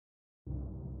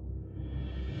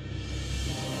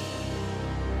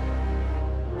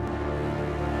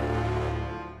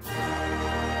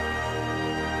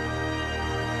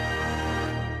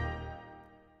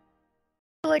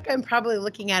like I'm probably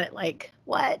looking at it like,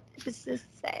 what does this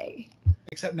say?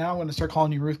 Except now I'm going to start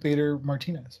calling you Ruth Bader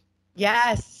Martinez.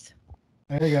 Yes.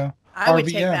 There you go. I would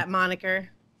take that moniker.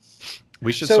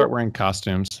 We should start wearing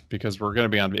costumes because we're going to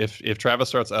be on. If Travis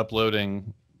starts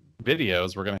uploading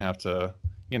videos, we're going to have to,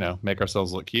 make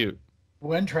ourselves look cute.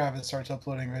 When Travis starts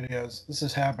uploading videos, this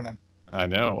is happening. I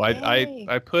know.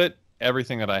 I put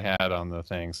everything that I had on the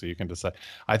thing, so you can decide.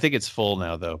 I think it's full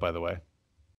now, though. By the way.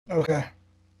 Okay.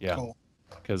 Yeah. Cool.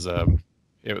 Because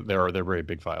they're very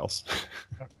big files.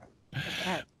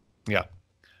 Okay. Yeah.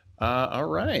 All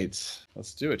right.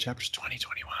 Let's do it. Chapters 20,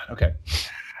 21. Okay.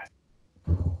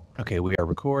 Okay, we are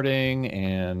recording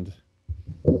and.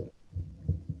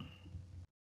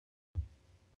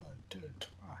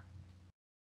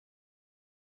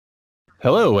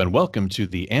 Hello and welcome to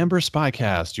the Amber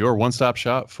Spycast, your one-stop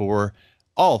shop for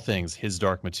all things His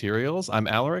Dark Materials. I'm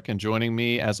Alaric, and joining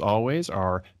me, as always,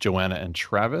 are JoAnna and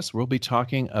Travis. We'll be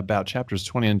talking about chapters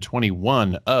 20 and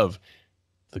 21 of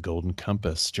The Golden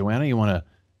Compass. JoAnna, you want to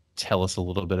tell us a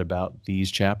little bit about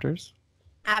these chapters?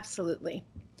 Absolutely.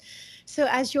 So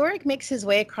as Iorek makes his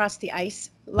way across the ice,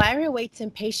 Lyra waits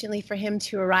impatiently for him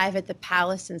to arrive at the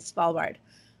palace in Svalbard.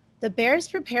 The bears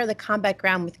prepare the combat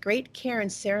ground with great care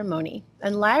and ceremony,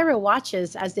 and Lyra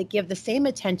watches as they give the same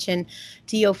attention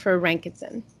to Iofur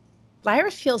Raknison. Lyra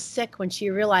feels sick when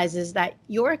she realizes that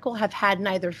Iorek will have had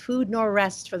neither food nor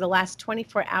rest for the last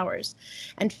 24 hours,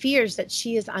 and fears that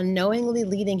she is unknowingly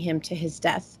leading him to his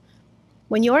death.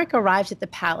 When Iorek arrives at the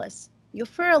palace,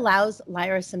 Iofur allows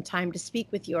Lyra some time to speak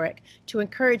with Iorek to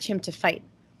encourage him to fight.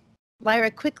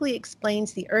 Lyra quickly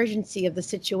explains the urgency of the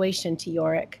situation to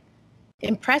Iorek.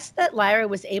 Impressed that Lyra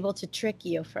was able to trick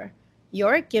Iofur,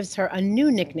 Iorek gives her a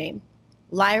new nickname,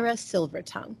 Lyra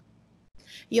Silvertongue.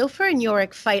 Iofur and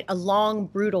Iorek fight a long,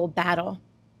 brutal battle.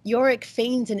 Iorek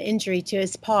feigns an injury to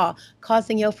his paw,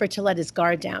 causing Iofur to let his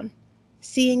guard down.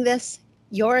 Seeing this,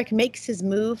 Iorek makes his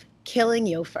move, killing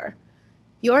Iofur.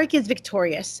 Iorek is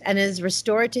victorious and is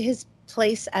restored to his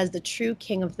place as the true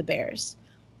king of the bears.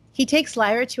 He takes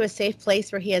Lyra to a safe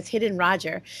place where he has hidden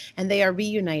Roger, and they are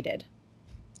reunited.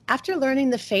 After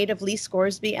learning the fate of Lee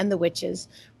Scoresby and the witches,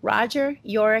 Roger,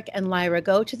 Iorek, and Lyra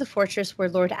go to the fortress where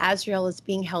Lord Asriel is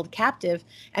being held captive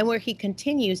and where he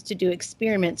continues to do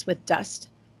experiments with dust.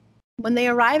 When they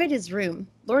arrive at his room,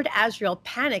 Lord Asriel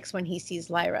panics when he sees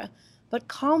Lyra, but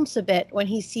calms a bit when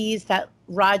he sees that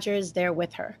Roger is there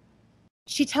with her.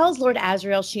 She tells Lord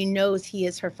Asriel she knows he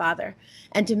is her father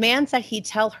and demands that he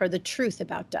tell her the truth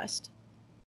about dust.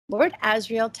 Lord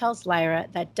Asriel tells Lyra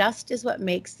that dust is what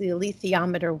makes the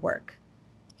alethiometer work.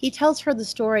 He tells her the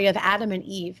story of Adam and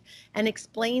Eve and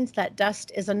explains that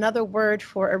dust is another word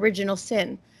for original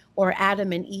sin, or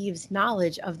Adam and Eve's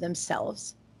knowledge of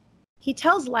themselves. He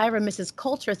tells Lyra Mrs.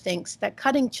 Coulter thinks that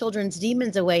cutting children's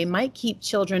demons away might keep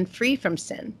children free from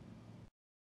sin.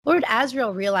 Lord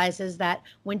Asriel realizes that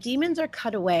when demons are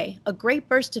cut away, a great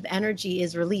burst of energy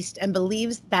is released and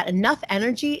believes that enough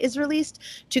energy is released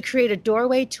to create a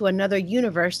doorway to another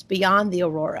universe beyond the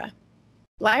Aurora.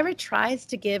 Lyra tries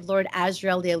to give Lord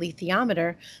Asriel the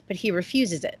alethiometer, but he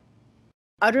refuses it.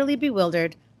 Utterly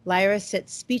bewildered, Lyra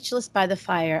sits speechless by the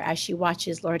fire as she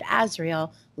watches Lord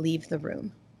Asriel leave the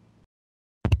room.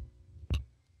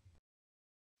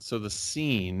 So the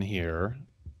scene here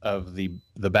of the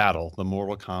battle, the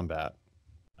mortal combat,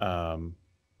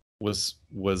 was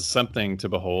something to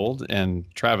behold. And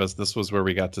Travis, this was where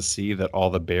we got to see that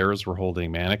all the bears were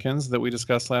holding mannequins that we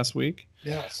discussed last week.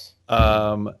 Yes.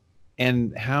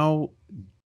 And how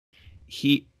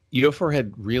Iofur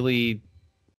had really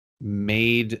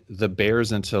made the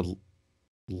bears into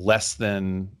less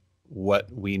than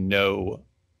what we know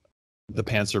the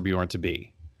Panzerbjorn to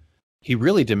be. He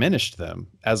really diminished them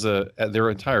as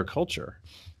their entire culture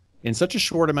in such a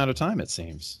short amount of time, it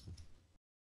seems.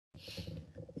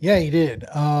 Yeah, he did.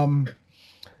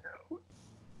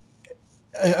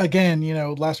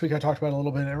 Again, last week I talked about it a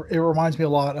little bit. It reminds me a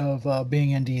lot of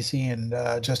being in DC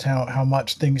and just how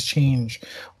much things change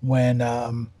when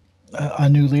a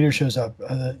new leader shows up.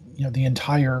 The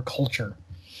entire culture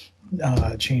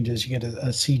changes. You get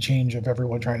a sea change of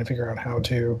everyone trying to figure out how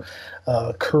to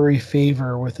curry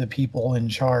favor with the people in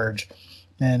charge.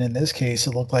 And in this case,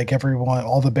 it looked like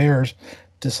all the bears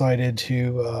decided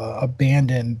to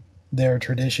abandon their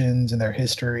traditions and their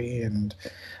history and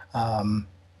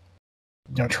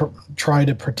try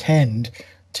to pretend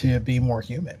to be more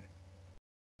human.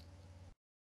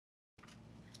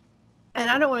 And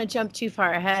I don't want to jump too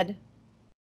far ahead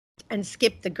and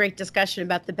skip the great discussion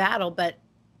about the battle, but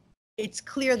it's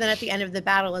clear that at the end of the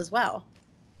battle as well,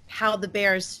 how the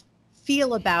bears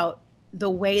feel about the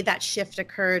way that shift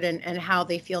occurred and how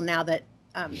they feel now that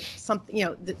something,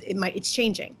 it's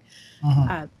changing.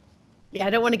 Uh-huh. Yeah, I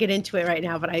don't want to get into it right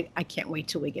now, but I can't wait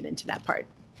till we get into that part.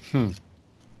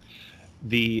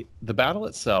 The battle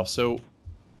itself. So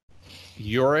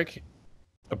Iorek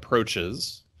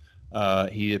approaches.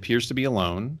 He appears to be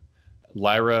alone.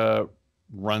 Lyra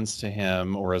runs to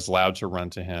him, or is allowed to run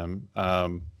to him.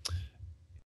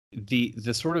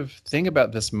 The sort of thing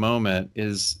about this moment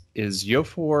is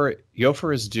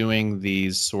Iofur is doing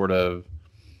these sort of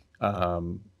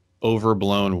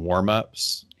overblown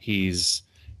warm-ups.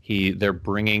 They're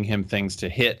bringing him things to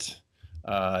hit.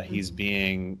 He's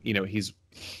being,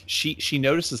 she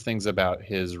notices things about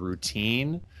his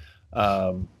routine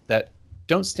that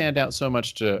don't stand out so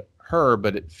much to her,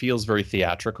 but it feels very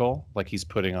theatrical, like he's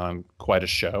putting on quite a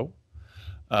show.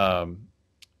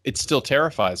 It still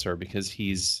terrifies her because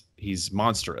he's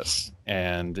monstrous,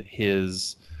 and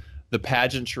the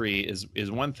pageantry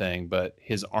is one thing, but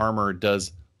his armor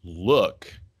does look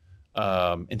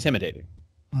intimidating.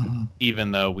 Uh-huh.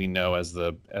 Even though we know as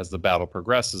the battle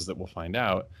progresses that we'll find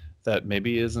out that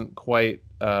maybe isn't quite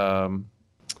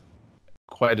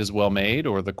as well made,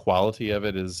 or the quality of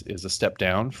it is a step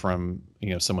down from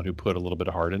someone who put a little bit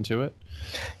of heart into it.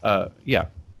 Yeah,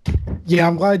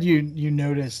 I'm glad you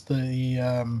noticed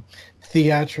the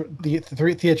theatricality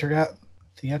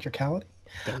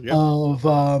of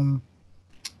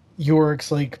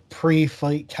Iorek's like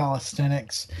pre-fight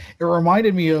calisthenics. It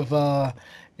reminded me of a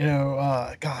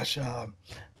guy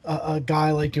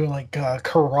like doing like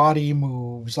karate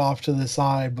moves off to the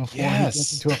side before he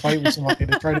gets into a fight with somebody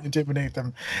to try to intimidate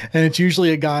them. And it's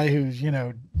usually a guy who's,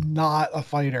 not a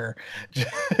fighter.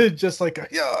 Just like,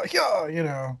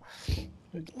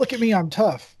 look at me, I'm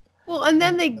tough. Well, and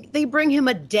then they bring him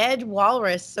a dead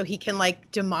walrus so he can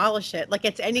like demolish it, like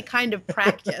it's any kind of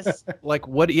practice. Like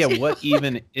what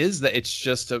even is that? It's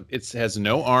just it has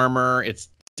no armor. It's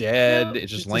dead. No,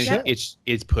 it's just laying.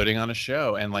 It's putting on a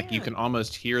show, and like you can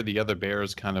almost hear the other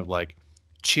bears kind of like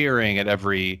cheering at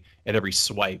every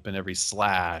swipe and every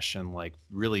slash, and like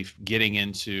really getting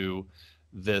into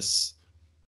this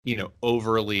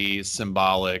overly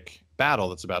symbolic battle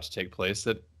that's about to take place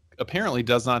that apparently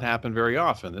does not happen very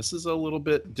often. This is a little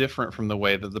bit different from the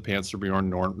way that the Panzerbjorn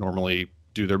normally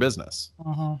do their business.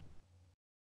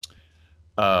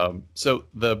 So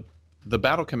the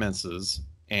battle commences,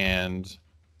 and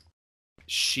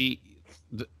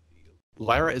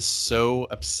Lyra is so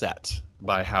upset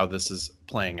by how this is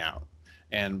playing out,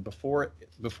 and before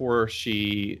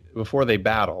they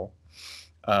battle,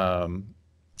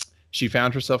 she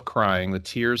found herself crying. The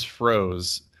tears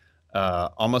froze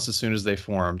almost as soon as they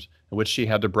formed, which she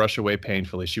had to brush away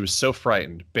painfully. She was so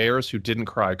frightened. Bears who didn't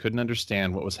cry couldn't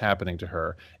understand what was happening to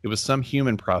her. It was some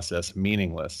human process,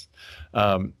 meaningless.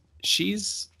 She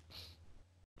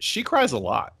cries a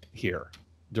lot here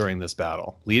during this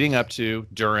battle, leading up to,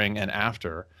 during, and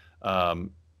after. You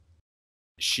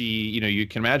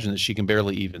can imagine that she can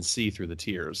barely even see through the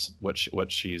tears what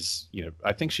she's,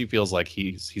 I think she feels like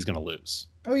he's going to lose.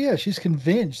 Oh yeah, she's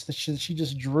convinced that she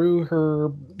just drew her,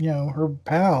 her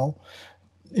pal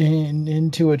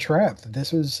into a trap. That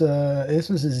this was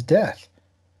his death.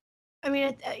 I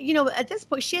mean, at this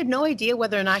point, she had no idea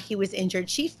whether or not he was injured.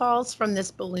 She falls from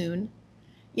this balloon.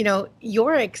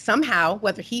 Iorek somehow,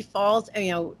 whether he falls,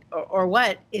 or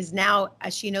what, is now,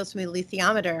 as she knows from the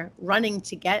alethiometer, running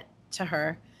to get to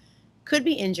her, could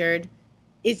be injured,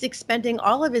 is expending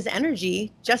all of his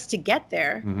energy just to get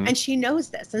there. Mm-hmm. And she knows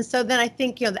this. And so then I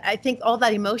think all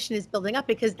that emotion is building up,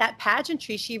 because that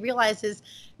pageantry, she realizes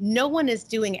no one is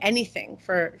doing anything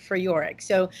for Iorek.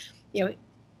 So,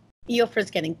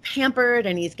 Iofur's getting pampered,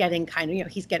 and he's getting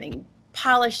he's getting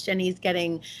polished, and he's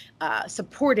getting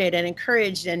supported and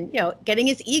encouraged, and getting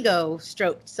his ego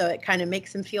stroked, so it kind of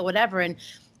makes him feel whatever. And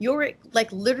Iorek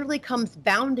like literally comes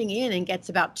bounding in and gets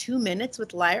about 2 minutes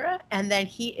with Lyra, and then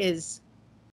he is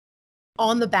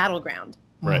on the battleground.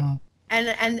 Right. And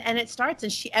it starts,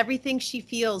 and everything she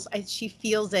feels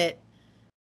it.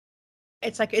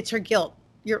 It's like it's her guilt.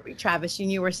 Travis,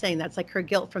 you were saying that's like her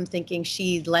guilt from thinking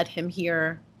she led him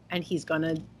here and he's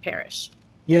gonna perish.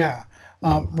 Yeah.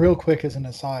 Real quick as an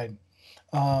aside,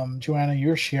 JoAnna,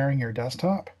 you're sharing your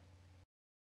desktop.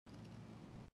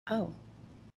 Oh.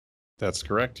 That's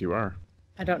correct. You are.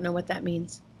 I don't know what that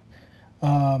means.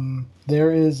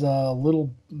 There is a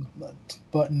little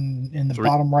button in the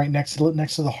bottom right next to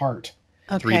the heart.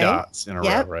 Okay. 3 dots in a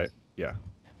row, right? Yeah.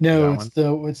 No,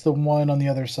 it's the one on the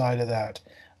other side of that,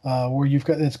 where you've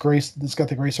got it's got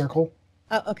the gray circle.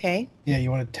 Oh, okay. Yeah, you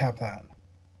want to tap that.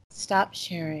 Stop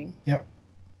sharing. Yep.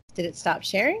 Did it stop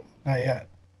sharing? Not yet.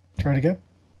 Try it again.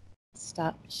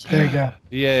 Stop. There you go.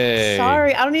 Yay.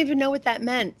 Sorry, I don't even know what that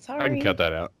meant. Sorry. I can cut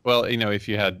that out. Well, if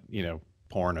you had,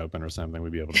 porn open or something,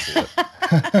 we'd be able to see it.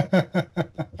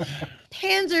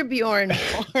 Panzerbjorn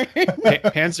porn.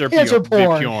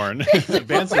 Panzerbjorn.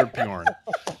 Panzerbjorn.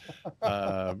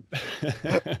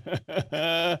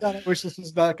 God, I wish this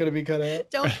was not going to be cut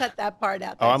out. Don't cut that part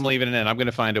out. Oh, I'm leaving it in. I'm going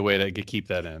to find a way to keep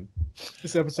that in.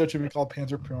 This episode should be called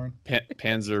Panzerbjorn.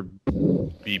 Panzer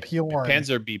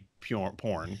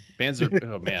porn.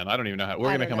 Oh man, I don't even know how. We're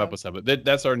going to come up with something.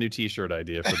 That's our new T-shirt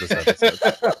idea for this episode.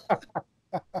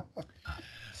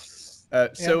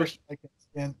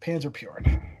 And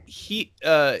Panzerbjorn. He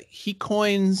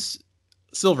coins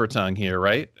Silvertongue here,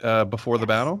 right? Before the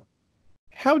battle.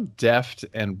 How deft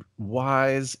and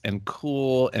wise and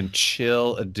cool and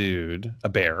chill a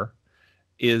bear,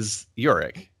 is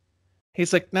Iorek.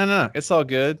 He's like, no, it's all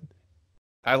good.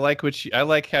 I like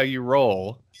how you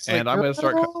roll, and I'm going to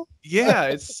start.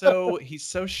 Yeah, he's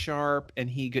so sharp, and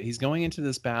he's going into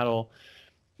this battle.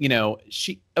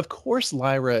 Of course,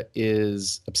 Lyra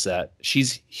is upset.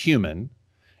 She's human,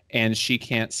 and she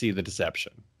can't see the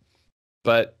deception.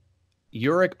 But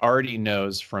Iorek already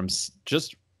knows from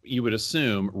just, you would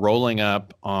assume, rolling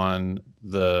up on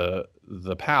the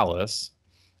palace,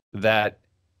 that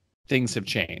things have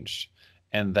changed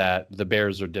and that the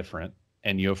bears are different,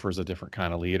 and Iofur is a different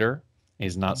kind of leader.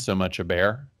 He's not so much a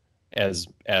bear as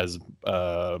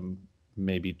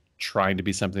maybe trying to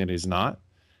be something that he's not.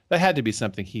 That had to be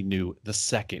something he knew the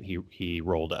second he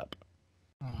rolled up.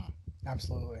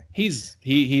 Absolutely. He's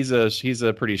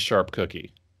a pretty sharp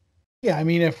cookie. Yeah, I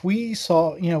mean, if we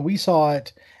saw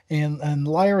it, and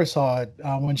Lyra saw it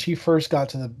when she first got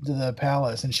to the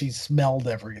palace, and she smelled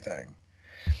everything.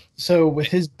 So with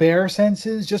his bear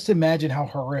senses, just imagine how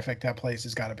horrific that place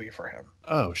has got to be for him.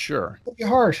 Oh, sure. It's like a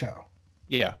horror show.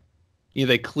 Yeah.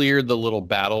 They cleared the little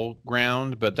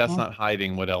battleground, but that's not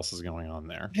hiding what else is going on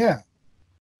there. Yeah.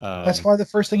 That's why the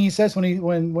first thing he says when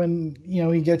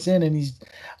he gets in and he's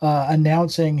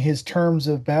announcing his terms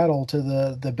of battle to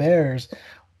the bears,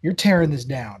 you're tearing this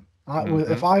down.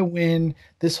 If I win,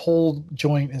 this whole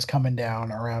joint is coming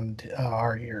down around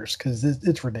our ears because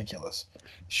it's ridiculous.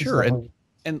 Sure.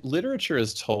 And literature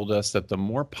has told us that the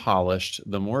more polished,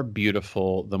 the more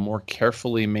beautiful, the more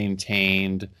carefully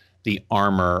maintained the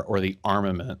armor or the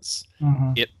armaments,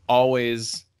 it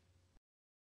always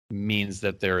means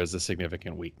that there is a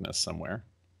significant weakness somewhere.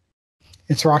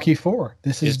 It's Rocky IV.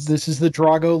 This is the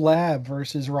Drago lab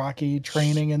versus Rocky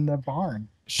training in the barn.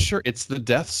 Sure, it's the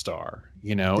Death Star.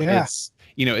 Yeah.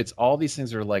 It's all these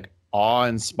things are like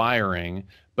awe-inspiring,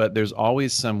 but there's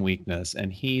always some weakness,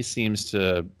 and he seems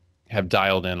to have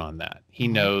dialed in on that. He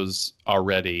knows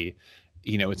already.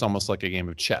 It's almost like a game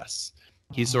of chess.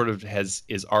 He sort of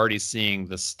is already seeing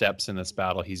the steps in this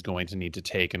battle he's going to need to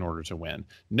take in order to win,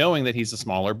 knowing that he's a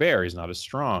smaller bear. He's not as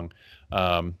strong,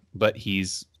 but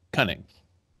he's cunning.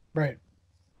 Right.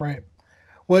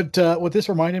 What this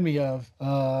reminded me of,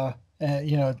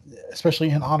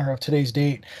 especially in honor of today's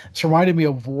date, it's reminded me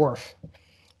of Worf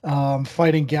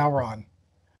fighting Gowron.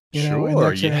 In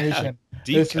that generation.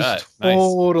 Deep cut.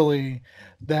 Totally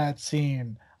that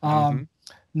scene.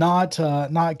 Not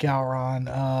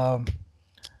Gowron.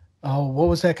 What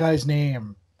was that guy's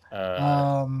name?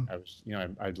 I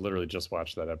literally just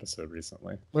watched that episode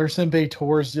recently. Larson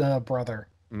Beitor's brother.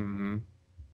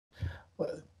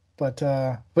 But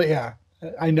yeah,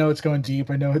 I know it's going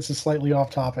deep. I know it's a slightly off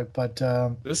topic, but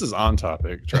this is on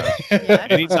topic,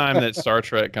 Trav. Anytime that Star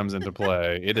Trek comes into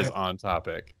play, it is on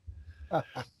topic.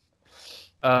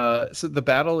 So the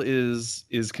battle is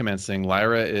commencing.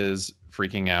 Lyra is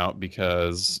freaking out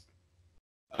because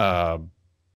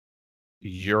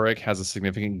Iorek has a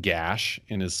significant gash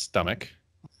in his stomach.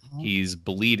 He's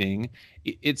bleeding.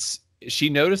 She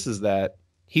notices that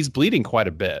he's bleeding quite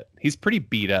a bit. He's pretty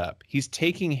beat up. He's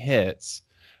taking hits,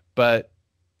 but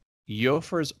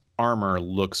Iofur's armor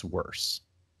looks worse.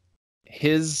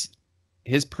 His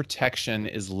protection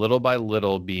is little by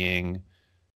little being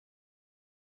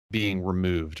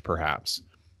removed, perhaps,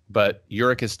 but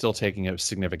Iorek is still taking a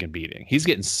significant beating. He's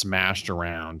getting smashed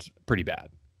around pretty bad.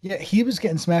 Yeah, he was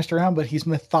getting smashed around, but he's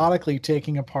methodically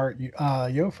taking apart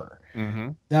Iofur.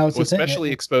 Now,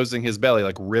 especially exposing his belly,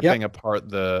 like ripping apart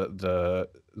the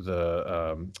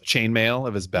chainmail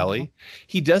of his belly.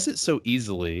 He does it so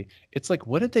easily. It's like,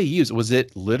 what did they use? Was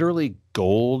it literally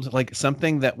gold? Like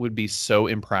something that would be so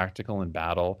impractical in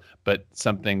battle, but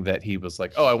something that he was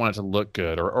like, oh, I want it to look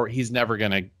good, or he's never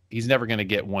gonna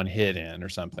get one hit in or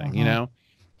something,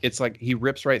 It's like he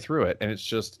rips right through it, and it's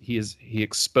just he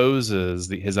exposes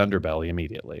his underbelly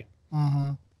immediately.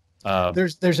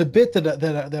 There's a bit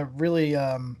that really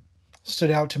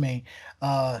stood out to me.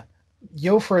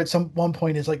 Iofur at one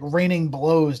point is like raining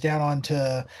blows down onto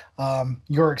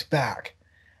Iorik's back.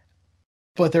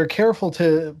 But they're careful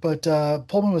but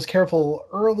Pullman was careful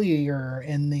earlier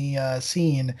in the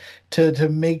scene to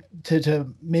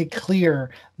make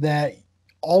clear that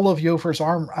all of Iofur's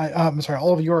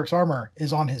all of Iorik's armor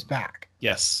is on his back.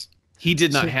 Yes. He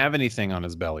did not have anything on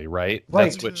his belly, right?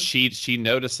 Right. That's what she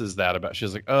notices that about.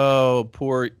 She's like, oh,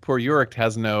 poor Iorek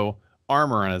has no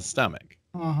armor on his stomach.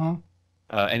 Uh-huh.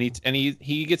 And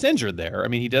he gets injured there. I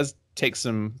mean, he does take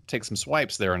some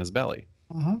swipes there on his belly.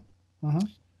 Uh-huh.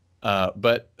 Uh-huh.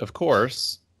 But of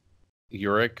course,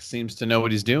 Iorek seems to know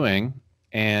what he's doing,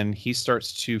 and he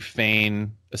starts to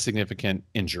feign a significant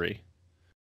injury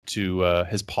to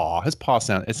his paw. His paw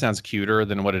sounds cuter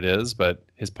than what it is, but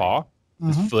his paw,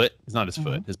 his foot, it's not his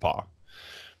foot, his paw.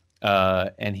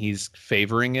 And he's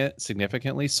favoring it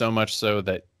significantly, so much so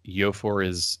that Iofur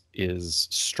is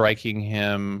striking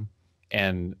him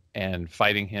and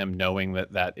fighting him, knowing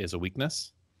that is a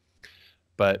weakness.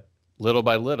 But little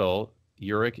by little,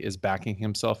 Iorek is backing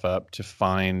himself up to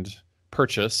find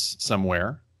purchase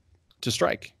somewhere to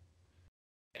strike.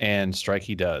 And strike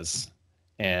he does.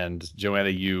 And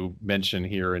JoAnna, you mentioned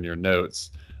here in your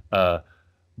notes,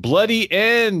 bloody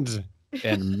end.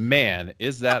 And man,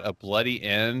 is that a bloody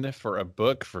end for a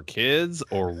book for kids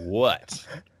or what?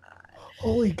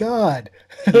 Holy God.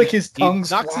 Like his tongue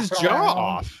knocks his jaw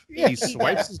off. Yeah. He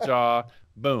swipes his jaw.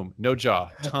 Boom. No jaw.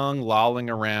 Tongue lolling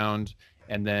around.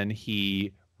 And then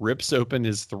he rips open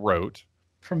his throat.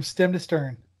 From stem to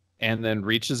stern. And then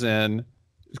reaches in,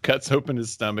 cuts open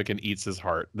his stomach, and eats his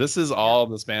heart. This is all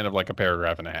in the span of like a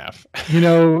paragraph and a half. You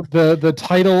know, the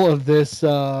title of this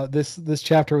this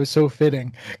chapter was so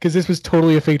fitting because this was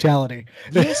totally a fatality.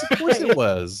 Yes, of course it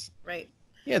was. Right.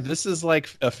 Yeah, this is like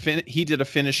he did a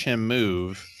finish him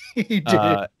move. He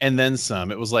did. And then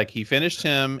some. It was like he finished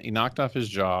him, he knocked off his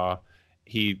jaw,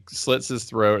 he slits his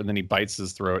throat, and then he bites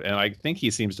his throat. And I think he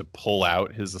seems to pull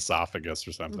out his esophagus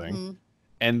or something. Mm-hmm.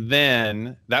 And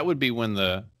then that would be when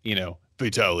the,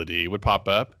 fatality would pop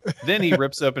up. Then he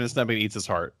rips open his stomach and eats his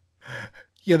heart.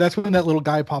 Yeah, that's when that little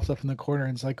guy pops up in the corner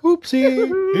and it's like, oopsie.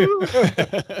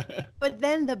 But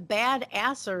then the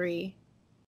badassery,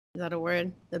 is that a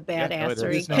word? The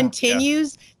badassery no,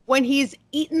 continues when he's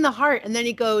eaten the heart, and then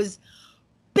he goes,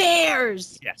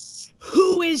 bears. Yes.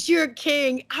 Who is your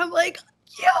king? I'm like,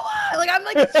 I'm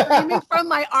like screaming from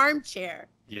my armchair.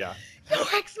 Yeah.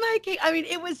 Yorek's my king. I mean,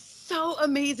 it was so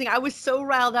amazing. I was so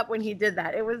riled up when he did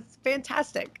that. It was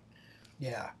fantastic.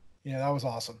 Yeah, that was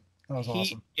awesome. That was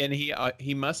awesome. And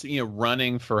he must,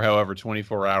 running for however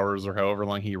 24 hours or however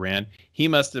long he ran, he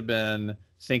must have been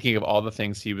thinking of all the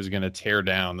things he was going to tear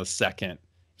down the second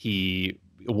he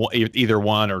either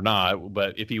won or not.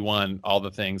 But if he won, all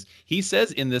the things he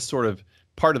says in this sort of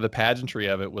part of the pageantry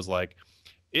of it was like,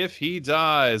 if he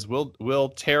dies, we'll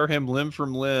tear him limb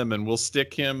from limb and we'll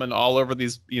stick him and all over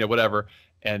these, whatever.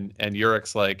 And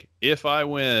Iorek's like, if I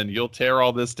win, you'll tear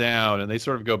all this down. And they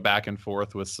sort of go back and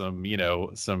forth with some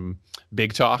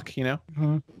big talk,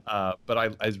 Mm-hmm. But I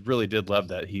really did love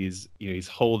that he's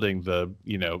holding the,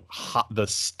 the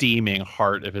steaming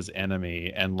heart of his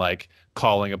enemy and like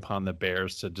calling upon the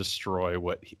bears to destroy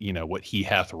what he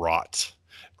hath wrought.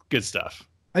 Good stuff.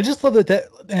 I just love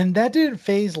that didn't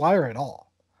faze Lyra at all.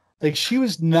 Like, she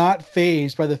was not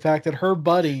fazed by the fact that her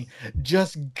buddy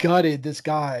just gutted this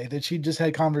guy that she just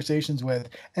had conversations with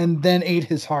and then ate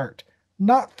his heart.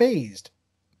 Not fazed.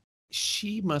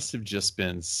 She must have just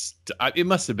been, it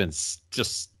must have been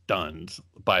just stunned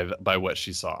by what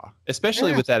she saw,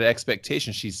 especially with that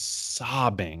expectation. She's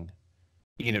sobbing,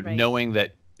 right. Knowing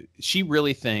that she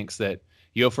really thinks that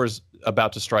Iofur's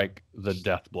about to strike the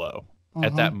death blow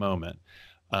at that moment.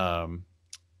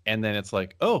 And then it's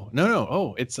like, oh,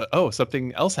 no, it's,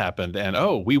 something else happened.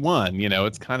 And, we won.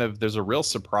 It's kind of, there's a real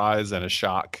surprise and a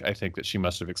shock, I think, that she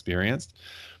must have experienced.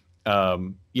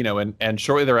 And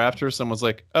shortly thereafter, someone's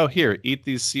like, oh, here, eat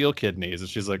these seal kidneys. And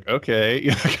she's like,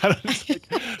 okay. Kind of just like,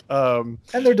 and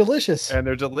they're delicious.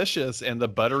 And the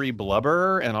buttery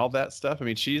blubber and all that stuff. I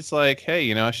mean, she's like,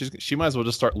 hey, she might as well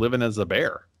just start living as a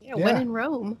bear. Yeah. When in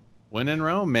Rome. When in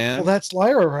Rome, man. Well, that's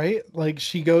Lyra, right? Like,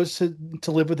 she goes to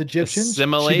live with Egyptians.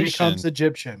 Assimilation. She becomes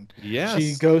Egyptian. Yes.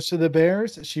 She goes to the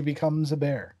bears. She becomes a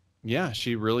bear. Yeah,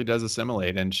 she really does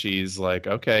assimilate, and she's like,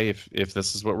 okay, if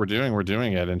this is what we're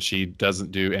doing it, and she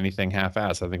doesn't do anything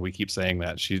half-ass. I think we keep saying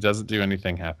that. She doesn't do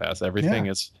anything half-ass. Everything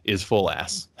is full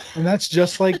ass. And that's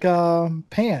just like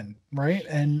Pan, right?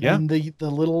 And the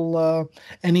little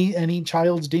any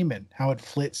child's demon, how it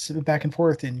flits back and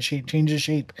forth and changes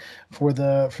shape for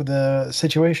the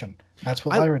situation. That's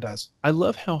what Lyra does. I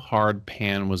love how hard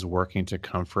Pan was working to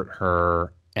comfort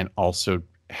her and also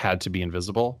had to be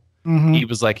invisible. Mm-hmm. He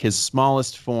was like his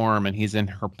smallest form, and he's in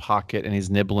her pocket, and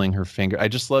he's nibbling her finger. I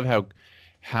just love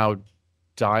how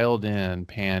dialed in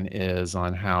Pan is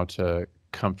on how to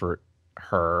comfort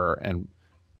her and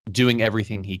doing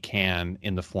everything he can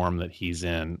in the form that he's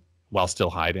in while still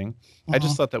hiding. I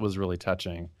just thought that was really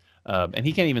touching. And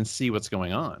he can't even see what's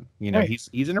going on. Right.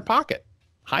 He's in her pocket,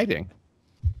 hiding.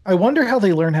 I wonder how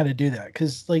they learn how to do that,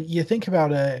 because like you think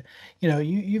about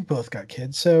you've both got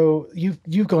kids, so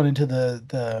you've gone into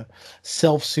the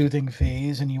self-soothing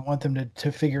phase, and you want them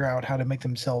to figure out how to make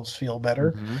themselves feel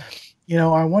better. Mm-hmm.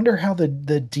 I wonder how the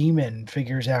demon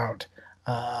figures out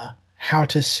how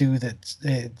to soothe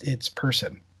its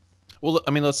person. Well,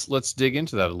 I mean, let's dig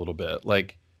into that a little bit.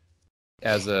 Like,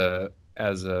 as a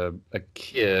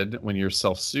kid, when you're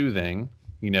self-soothing,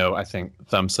 I think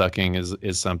thumb sucking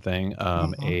is something.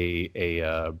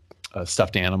 A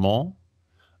stuffed animal,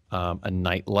 a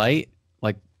nightlight,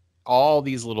 like all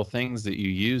these little things that you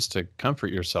use to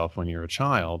comfort yourself when you're a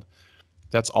child.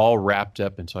 That's all wrapped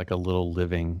up into like a little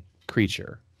living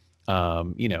creature.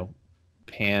 Pan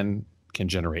can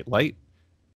generate light,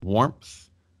 warmth,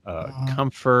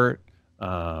 comfort.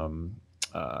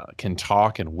 Can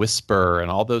talk and whisper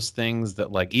and all those things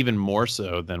that, like, even more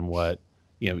so than what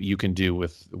you can do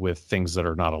with things that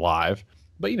are not alive.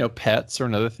 But pets are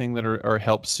another thing that are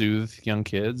help soothe young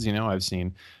kids. I've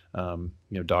seen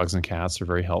dogs and cats are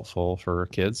very helpful for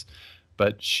kids.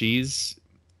 But she's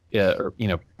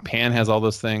Pan has all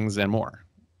those things and more,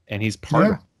 and he's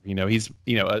part of he's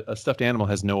a stuffed animal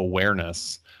has no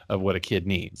awareness of what a kid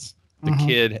needs.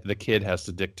 The kid has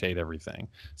to dictate everything.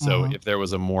 So if there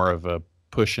was a more of a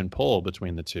push and pull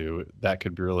between the two, that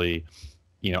could really,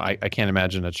 I can't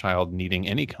imagine a child needing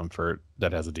any comfort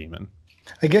that has a demon.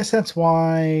 I guess that's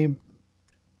why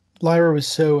Lyra was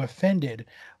so offended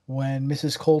when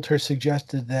Mrs. Coulter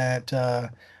suggested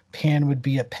that Pan would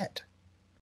be a pet.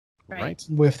 Right.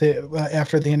 With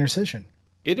after the intercision.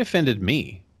 It offended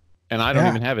me, and I don't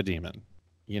even have a demon.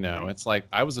 It's like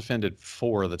I was offended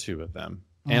for the two of them.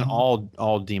 And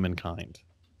all demon kind.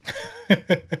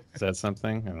 Is that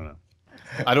something? I don't know.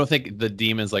 I don't think the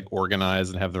demons like organize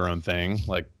and have their own thing.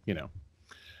 Like,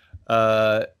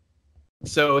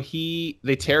 so they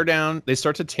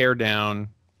start to tear down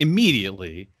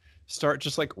immediately, start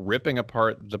just like ripping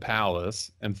apart the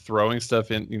palace and throwing stuff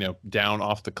in, down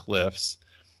off the cliffs.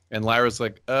 And Lyra's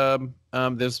like,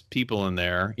 there's people in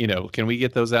there, can we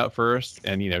get those out first?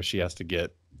 And, she has to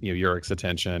get Iorik's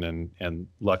attention, and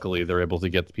luckily they're able to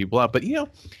get the people out. But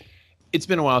it's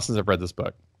been a while since I've read this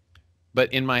book.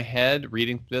 But in my head,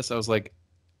 reading this, I was like,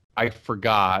 I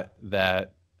forgot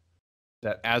that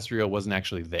Asriel wasn't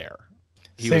actually there.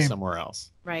 He was somewhere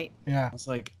else. Right. Yeah. I was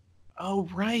like, oh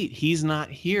right, he's not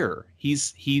here.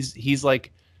 He's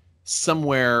like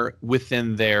somewhere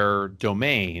within their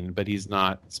domain, but he's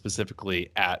not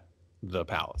specifically at the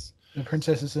palace. The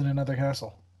princess is in another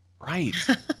castle. Right.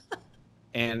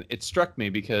 And it struck me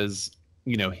because,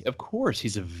 of course,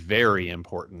 he's a very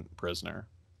important prisoner.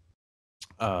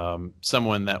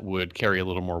 Someone that would carry a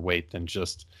little more weight than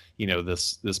just,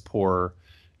 this poor,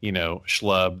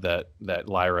 schlub that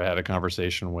Lyra had a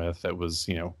conversation with that was,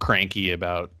 cranky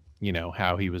about,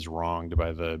 how he was wronged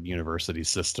by the university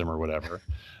system or whatever.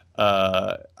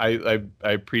 I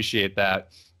appreciate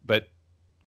that. But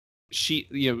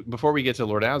before we get to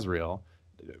Lord Asriel,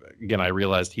 again, I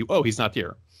realized he's not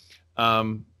here.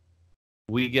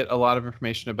 We get a lot of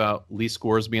information about Lee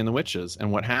Scoresby and the witches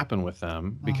and what happened with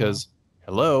them because,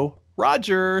 hello,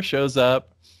 Roger shows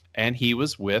up and he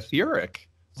was with Iorek.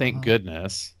 Thank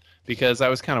goodness, because I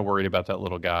was kind of worried about that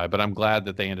little guy, but I'm glad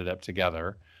that they ended up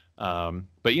together.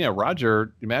 But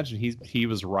Roger, imagine he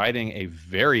was riding a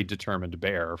very determined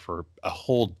bear for a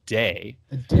whole day.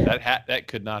 That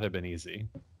could not have been easy.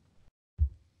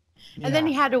 And then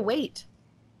he had to wait.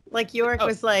 Like Iorek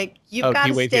was like, you've got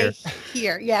to stay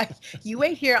here. Yeah, you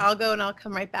wait here. I'll go and I'll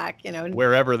come right back. And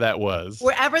wherever that was.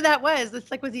 Wherever that was.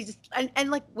 It's like, was he just and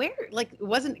like where? Like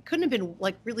couldn't have been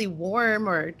like really warm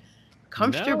or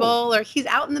comfortable, or he's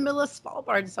out in the middle of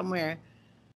Svalbard somewhere.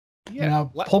 Yeah,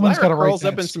 Pullman's got to curls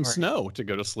up in some snow to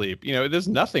go to sleep. There's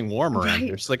nothing warm around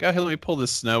here. She's like, oh, hey, let me pull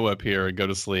this snow up here and go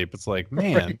to sleep. It's like,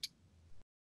 man. Right.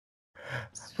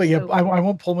 But yeah, I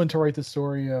want Pullman to write the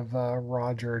story of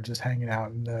Roger just hanging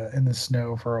out in the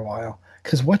snow for a while.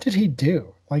 Because what did he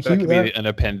do? Like that could be an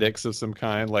appendix of some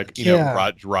kind, like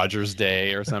Roger's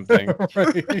Day or something.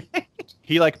 Right.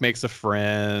 He like makes a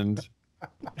friend.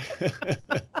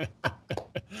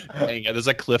 There's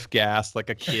a Cliff Gas, like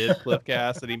a kid Cliff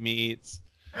Gas that he meets,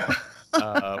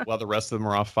 while the rest of them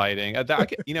are off fighting.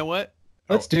 You know what?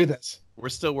 Let's do this. We're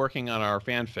still working on our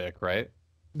fanfic, right?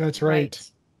 That's right.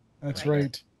 That's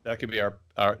right. That could be our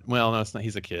well, no, it's not.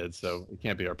 He's a kid, so it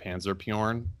can't be our Panzer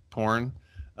porn.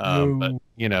 No.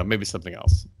 But maybe something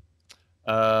else.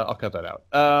 I'll cut that out.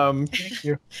 Thank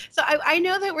you. So I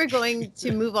know that we're going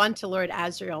to move on to Lord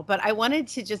Asriel, but I wanted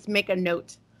to just make a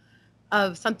note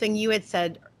of something you had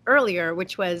said earlier,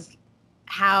 which was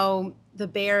how the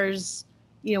bears,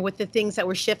 with the things that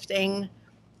were shifting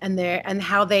and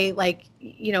how they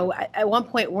at one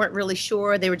point weren't really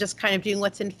sure. They were just kind of doing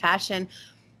what's in fashion.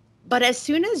 But as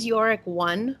soon as Iorek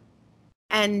won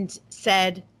and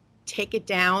said, take it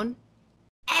down,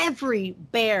 every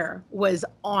bear was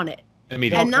on it.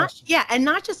 Immediately. And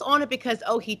not just on it because,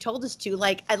 he told us to.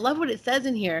 Like, I love what it says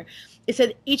in here. It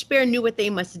said each bear knew what they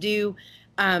must do.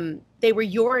 They were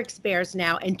Iorek's bears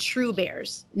now, and true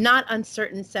bears, not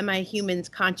uncertain semi-humans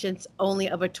conscious only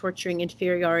of a torturing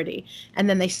inferiority. And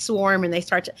then they swarm and they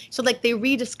start to, so like they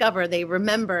rediscover, they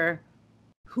remember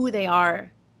who they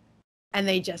are, and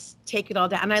they just take it all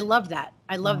down. And I love that.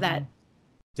 I love that.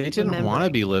 They didn't want to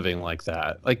be living like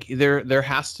that. Like there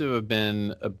has to have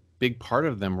been a big part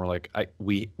of them were like,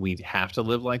 we have to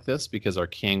live like this because our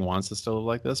king wants us to live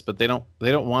like this, but they don't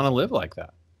want to live like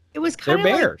that. It was kind of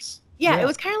bears. It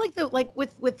was kind of like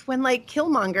with when like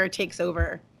Killmonger takes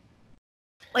over.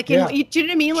 Like, do you know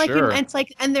what I mean? Like, sure. And it's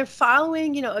like, and they're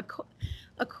following,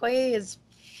 Okoye is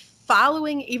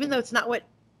following, even though it's not what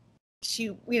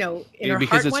she, in her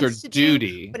because heart it's wants her to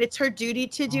duty. do, but it's her duty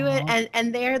to do it.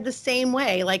 And they're the same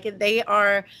way. Like, they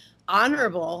are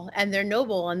honorable and they're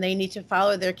noble and they need to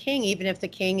follow their king, even if the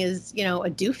king is, a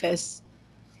doofus.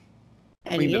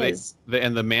 And he is.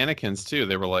 And the mannequins too,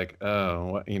 they were like,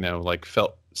 like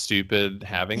felt stupid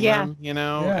having them,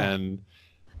 and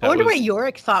I wonder what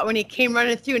Iorek thought when he came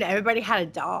running through and everybody had a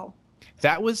doll.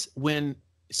 That was when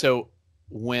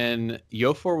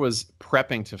Iofur was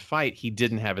prepping to fight, he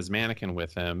didn't have his mannequin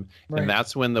with him. Right. And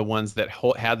that's when the ones that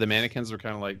had the mannequins were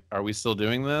kind of like, are we still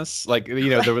doing this? Like,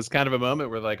 there was kind of a moment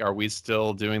where like, are we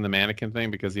still doing the mannequin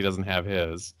thing because he doesn't have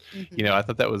his? Mm-hmm. I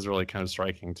thought that was really kind of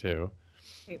striking too.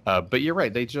 But you're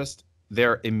right.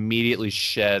 They're immediately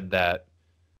shed that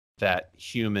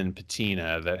human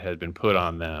patina that had been put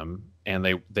on them,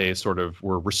 and they sort of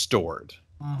were restored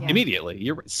immediately.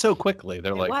 You're so quickly.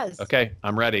 They're okay,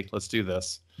 I'm ready. Let's do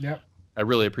this. Yeah. I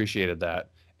really appreciated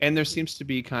that. And there seems to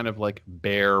be kind of like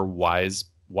bear wise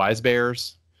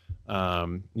bears,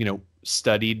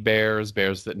 studied bears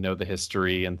that know the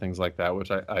history and things like that, which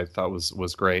I thought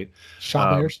was great.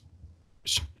 Shaw bears.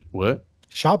 What?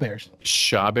 Shaw bears.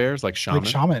 Shaw bears, like shaman. Like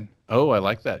shaman. Oh, I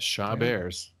like that. Shaw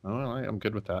bears. Oh, I'm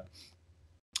good with that.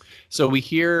 So we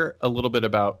hear a little bit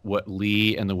about what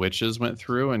Lee and the witches went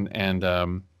through,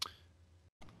 and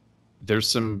there's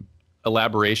some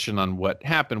elaboration on what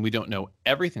happened. We don't know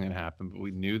everything that happened, but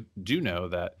we do know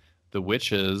that the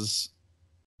witches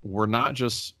were not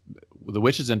just the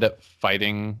witches end up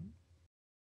fighting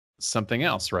something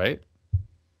else, right?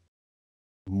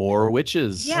 More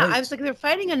witches. Yeah, right. I was like, they're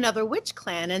fighting another witch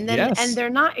clan, and then and they're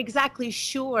not exactly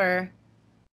sure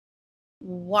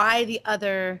why the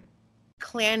other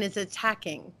clan is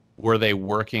attacking. Were they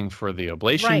working for the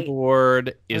oblation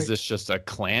board? Is this just a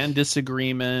clan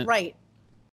disagreement? Right.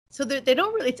 So they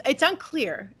don't really. It's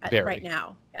unclear right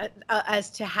now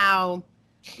as to how,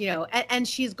 and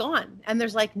she's gone, and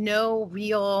there's like no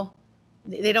real.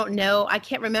 They don't know. I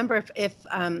can't remember if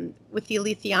with the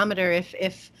alethiometer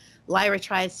if Lyra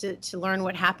tries to learn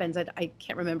what happens. I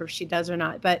can't remember if she does or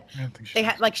not, but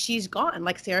she's gone.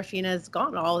 Like Seraphina's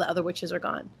gone. All the other witches are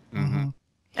gone. Mm-hmm.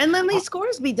 And then Lee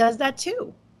Scoresby does that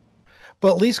too.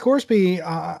 But Lee Scoresby,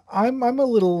 I'm a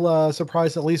little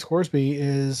surprised that Lee Scoresby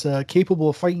is capable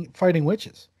of fighting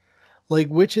witches. Like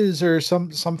witches are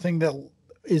something that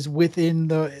is within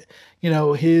the,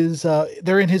 his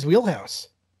they're in his wheelhouse.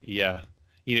 Yeah.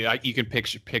 You can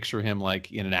picture him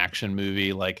like in an action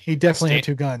movie, like he definitely had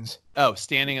two guns. Oh,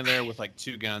 standing in there with like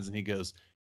two guns, and he goes,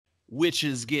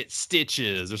 "Witches get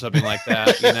stitches" or something like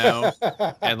that,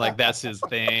 and like that's his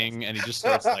thing, and he just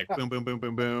starts like boom, boom, boom,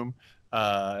 boom, boom.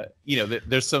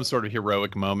 There's some sort of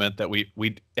heroic moment that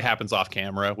it happens off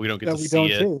camera. We don't get to see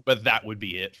it, but that would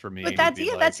be it for me. But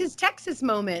that's his Texas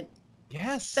moment.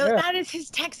 Yes. So that is his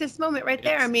Texas moment right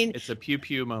there. I mean, it's a pew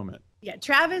pew moment. Yeah,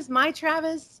 Travis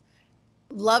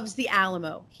loves the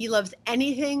Alamo. He loves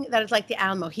anything that is like the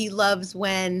Alamo. He loves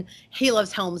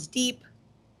Helm's Deep.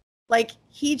 Like,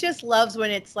 he just loves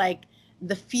when it's like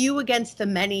the few against the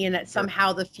many, and that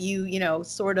somehow the few,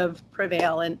 sort of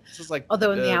prevail. And this is like,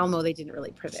 although in the Alamo they didn't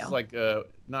really prevail. This is like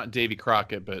not Davy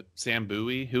Crockett, but Sam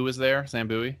Bowie. Who was there? Sam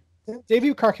Bowie.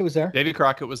 Davy Crockett was there. Davy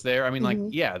Crockett was there. I mean,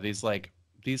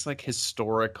 these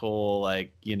historical,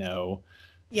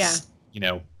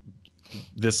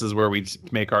 this is where we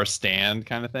make our stand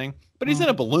kind of thing. But he's in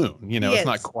a balloon, it's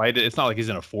not quite, it's not like he's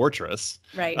in a fortress.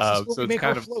 Right. So it's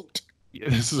kind of float. Yeah,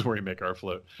 this is where we make our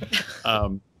float.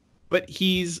 But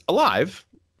he's alive.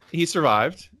 He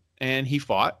survived and he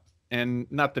fought, and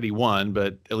not that he won,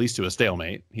 but at least to a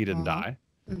stalemate, he didn't die.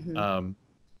 Mm-hmm.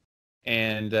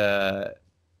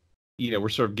 We're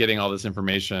sort of getting all this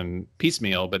information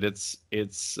piecemeal, but it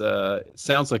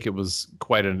sounds like it was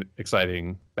quite an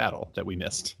exciting battle that we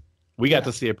missed. We got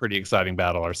to see a pretty exciting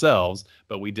battle ourselves,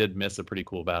 but we did miss a pretty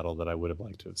cool battle that I would have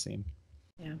liked to have seen.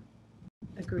 Yeah.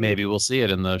 Agreed. Maybe we'll see it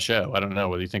in the show. I don't know.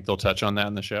 Whether you think they'll touch on that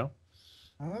in the show?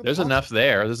 There's enough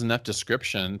there. There's enough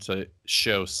description to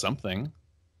show something.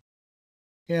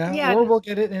 Yeah. Or we'll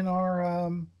get it in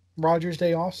our Roger's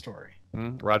Day Off story.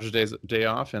 Roger's Day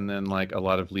Off, and then like a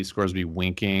lot of Lee Scoresby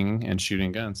winking and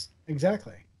shooting guns.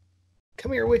 Exactly.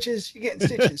 Come here, witches. You're getting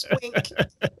stitches. Wink.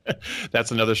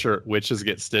 That's another shirt. Witches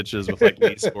get stitches with like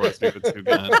Lee Scoresby with 2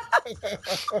 guns.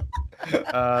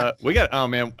 We got. Oh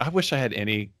man, I wish I had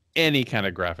any kind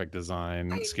of graphic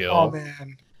design skill. Oh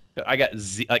man. I got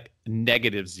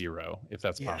 -0 if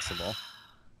that's possible.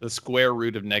 The square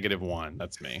root of -1.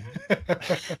 That's me.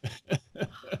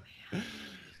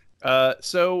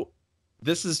 So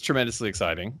this is tremendously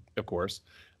exciting, of course.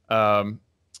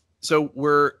 So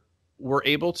we're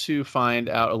able to find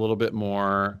out a little bit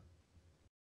more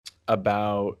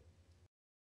about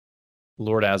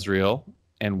Lord Asriel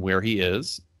and where he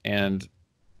is, and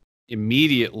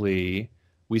immediately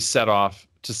we set off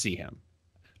to see him.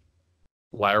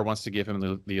 Lyra wants to give him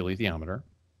the alethiometer.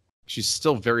 She's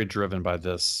still very driven by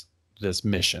this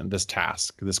mission, this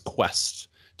task, this quest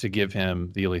to give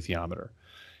him the alethiometer.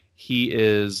 He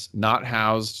is not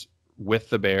housed with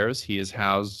the bears. He is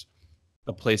housed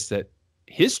a place that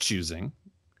his choosing.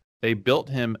 They built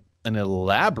him an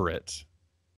elaborate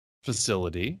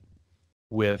facility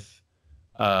with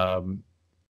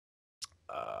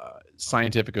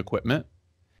scientific equipment.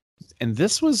 And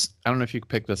this was, I don't know if you could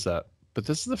pick this up, but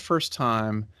this is the first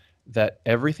time that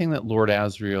everything that Lord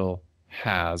Asriel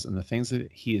has and the things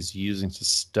that he is using to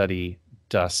study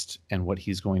dust and what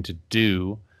he's going to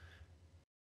do,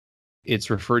 it's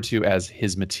referred to as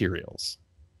his materials.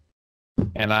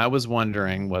 And I was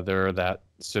wondering whether that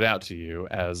stood out to you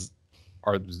as,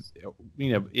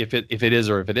 if it is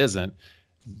or if it isn't,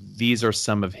 these are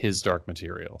some of his dark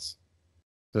materials.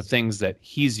 The things that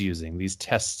he's using, these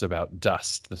tests about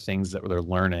dust, the things that they're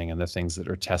learning and the things that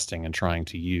they're testing and trying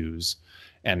to use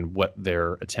and what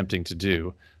they're attempting to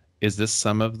do. Is this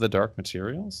some of the dark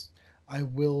materials? I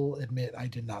will admit I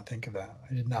did not think of that.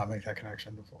 I did not make that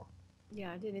connection before.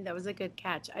 Yeah, I didn't. That was a good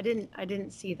catch. I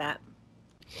didn't see that.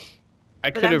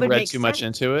 I could have read too much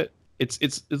into it.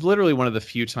 It's literally one of the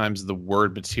few times the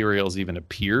word materials even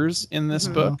appears in this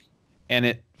book, and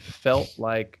it felt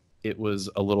like it was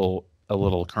a little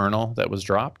kernel that was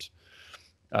dropped.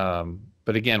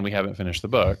 But again, we haven't finished the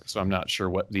book, so I'm not sure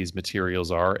what these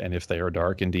materials are and if they are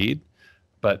dark indeed.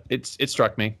 But it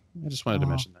struck me. I just wanted to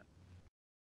mention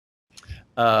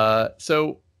that.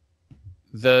 So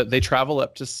they travel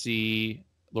up to see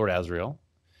Lord Asriel,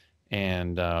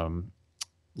 and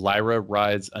Lyra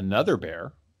rides another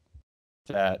bear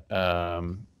that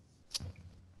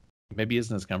maybe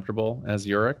isn't as comfortable as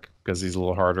Iorek because he's a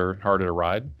little harder to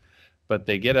ride. But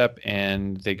they get up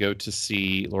and they go to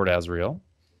see Lord Asriel,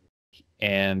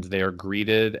 and they are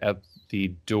greeted at the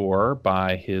door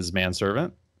by his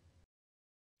manservant.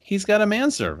 He's got a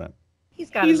manservant.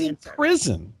 He's a manservant. In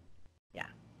prison. Yeah.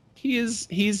 He's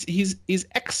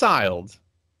exiled.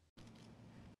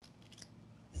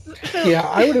 Yeah,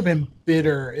 I would have been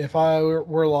bitter if I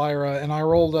were Lyra and I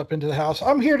rolled up into the house.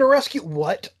 I'm here to rescue.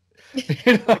 What?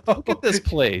 Look at this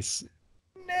place.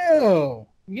 No.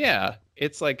 Yeah,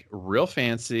 it's like real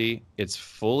fancy. It's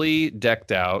fully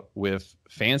decked out with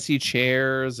fancy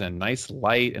chairs and nice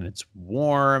light, and it's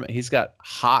warm. He's got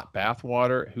hot bath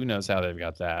water. Who knows how they've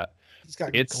got that? He's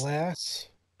got glass.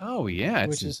 Oh yeah,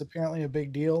 which is apparently a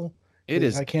big deal. It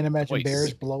is. I can't imagine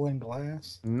bears blowing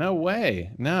glass. No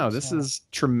way. No, this is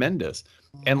tremendous.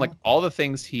 And like all the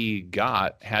things he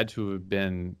got had to have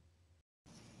been,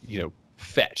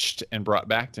 fetched and brought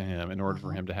back to him in order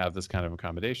for him to have this kind of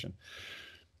accommodation.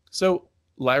 So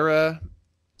Lyra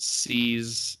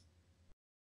sees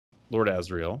Lord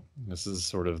Asriel. This is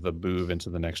sort of the move into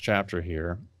the next chapter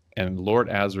here. And Lord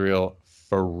Asriel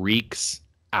freaks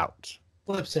out.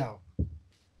 Flips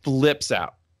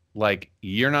out. Like,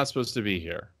 you're not supposed to be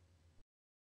here.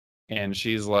 And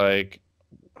she's like,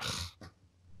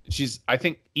 I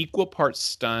think, equal parts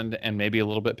stunned and maybe a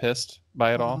little bit pissed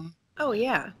by it all. Oh,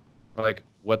 yeah. Like,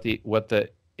 what the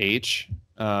H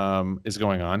is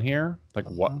going on here? Like,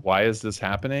 why is this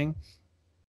happening?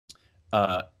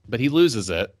 But he loses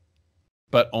it,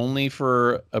 but only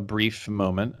for a brief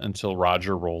moment until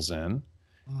Roger rolls in.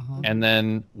 Mhm. And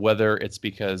then whether it's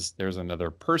because there's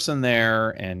another person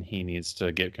there and he needs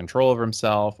to get control of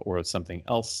himself, or it's something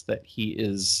else that he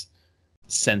is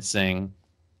sensing,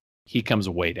 he comes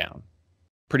way down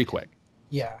pretty quick.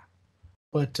 Yeah.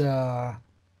 But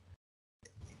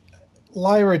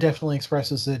Lyra definitely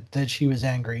expresses that she was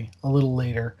angry a little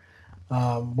later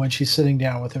when she's sitting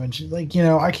down with him. And she's like,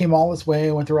 I came all this way,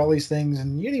 I went through all these things,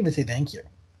 and you didn't even say thank you.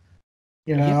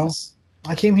 Yes.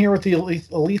 I came here with the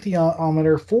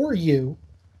alethiometer for you,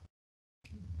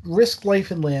 risked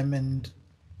life and limb, and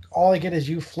all I get is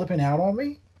you flipping out on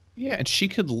me? Yeah, and she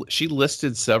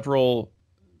listed several,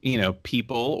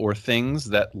 people or things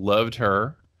that loved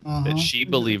her, that she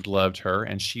believed loved her,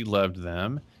 and she loved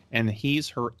them. And he's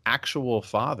her actual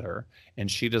father, and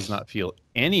she does not feel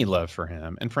any love for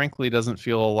him, and frankly doesn't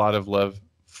feel a lot of love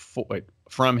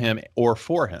from him or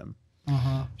for him.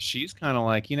 She's kind of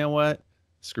like, you know what?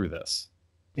 Screw this.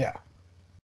 Yeah.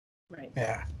 Right.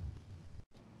 Yeah.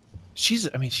 She's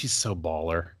so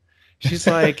baller. She's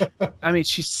like,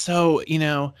 she's so,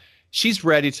 she's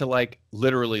ready to like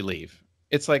literally leave.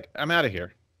 It's like, I'm out of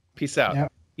here. Peace out.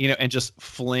 Yep. And just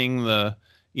fling the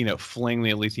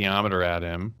alethiometer at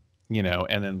him,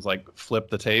 and then like flip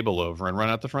the table over and run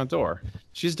out the front door.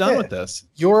 She's done with this.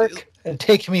 York,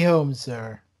 take me home,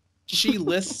 sir. She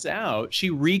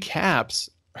recaps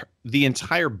the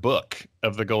entire book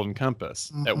of the Golden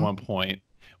Compass at one point,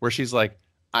 where she's like,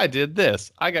 I did this.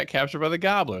 I got captured by the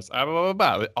gobblers. Blah, blah,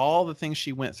 blah, blah. All the things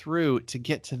she went through to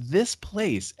get to this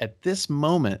place at this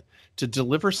moment to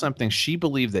deliver something she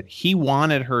believed that he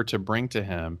wanted her to bring to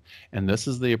him. And this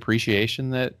is the appreciation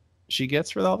that she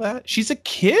gets for all that. She's a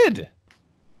kid.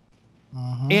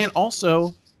 And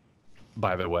also,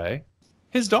 by the way,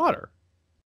 his daughter.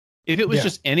 If it was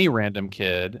just any random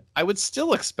kid, I would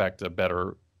still expect a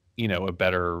better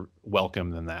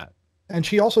welcome than that. And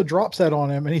she also drops that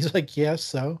on him, and he's like, yes,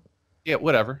 so? Yeah,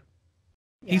 whatever.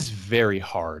 Yeah. He's very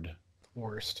hard.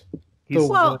 Worst. He's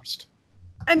worst.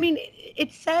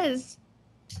 It says...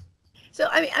 So,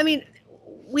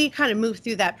 we kind of moved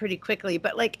through that pretty quickly,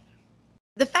 but, like,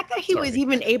 the fact that he was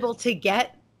even able to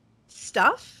get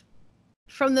stuff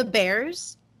from the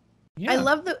bears, I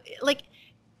love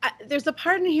there's a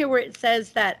part in here where it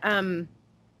says that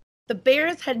the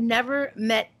bears had never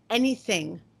met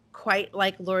anything quite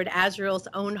like Lord Asriel's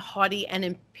own haughty and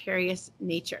imperious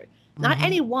nature. Not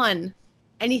anyone,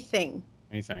 anything.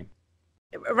 Anything.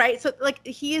 Right? So, like,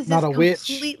 he is not this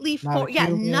completely...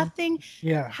 nothing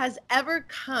has ever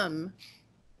come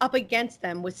up against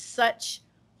them with such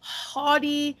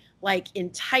haughty, like,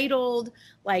 entitled,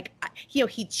 like,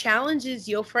 he challenges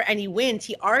Iofur and he wins.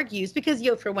 He argues because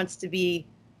Iofur wants to be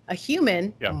a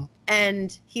human,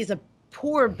 and he's a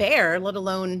poor bear, let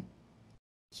alone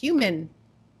human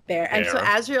bear. And so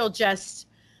Asriel just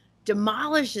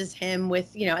demolishes him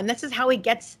with, and this is how he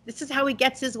gets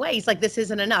his way. He's like, this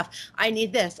isn't enough. I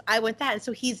need this. I want that. And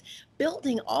so he's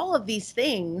building all of these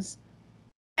things,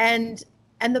 and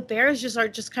the bears are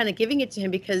just kind of giving it to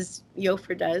him because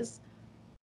Iofur does.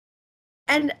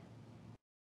 And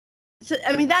so,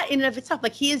 that in and of itself,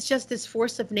 like, he is just this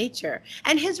force of nature.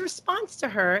 And his response to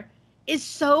her is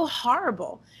so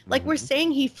horrible. Like, we're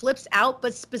saying he flips out,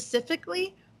 but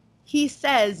specifically, he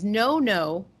says,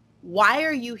 no, why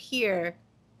are you here?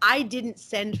 I didn't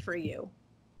send for you.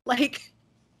 Like,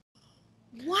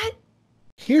 what?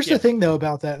 Here's the thing, though,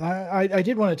 about that. And I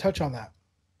did want to touch on that.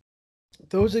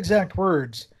 Those exact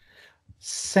words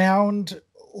sound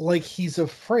like he's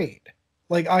afraid.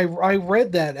 Like, I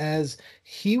read that as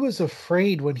he was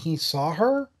afraid when he saw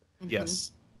her.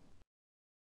 Yes.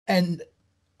 And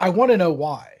I want to know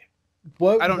why.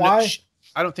 Why?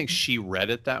 I don't think she read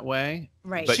it that way.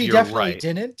 Right. But she you're definitely right.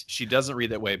 didn't. She doesn't read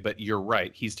that way, but you're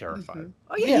right. He's terrified.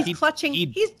 Oh, yeah. He's clutching.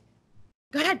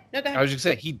 Go ahead. No, go ahead. I was just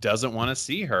saying, he doesn't want to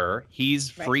see her. He's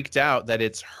freaked out that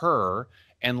it's her.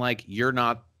 And like,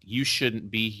 you shouldn't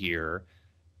be here,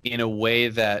 in a way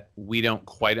that we don't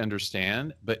quite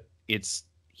understand, but it's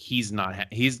not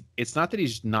that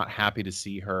he's not happy to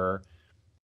see her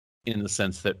in the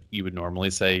sense that you would normally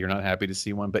say you're not happy to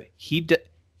see one, but he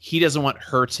doesn't want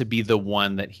her to be the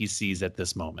one that he sees at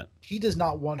this moment. He does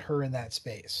not want her in that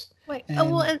space. Wait.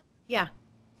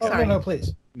 Sorry. No,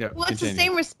 please. No, well, it's the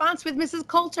same response with Mrs.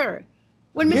 Coulter.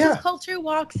 When Mrs. Coulter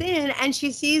walks in and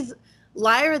she sees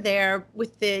Lyra there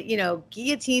with the,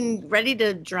 guillotine ready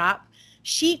to drop,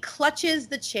 she clutches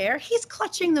the chair. He's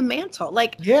clutching the mantle.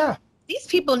 Like, these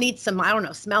people need some, I don't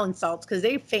know, smelling salts, because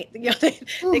they faint.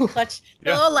 They clutch.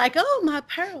 They're all like, oh, my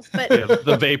pearls. But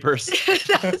the vapors.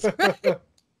 That's right.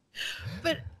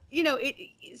 But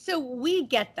So we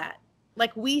get that.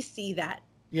 Like, we see that.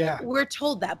 Yeah. We're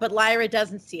told that, but Lyra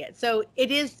doesn't see it. So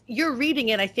you're reading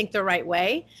it, I think, the right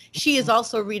way. She is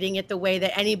also reading it the way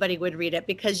that anybody would read it,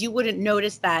 because you wouldn't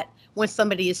notice that when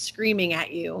somebody is screaming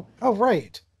at you. Oh,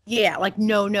 right. Yeah, like,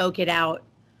 no, get out.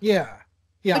 Yeah.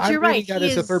 Yeah, but you're I'm reading right. that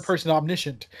as a third person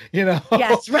omniscient, you know?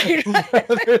 Yes, right.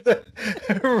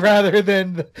 rather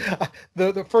than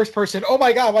the first person, oh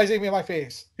my God, why is he in my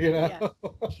face? You know? Yeah.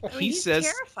 I mean, he's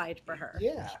terrified for her.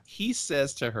 Yeah. He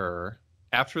says to her,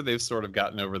 after they've sort of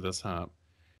gotten over this hump,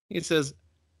 he says,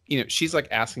 she's like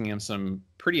asking him some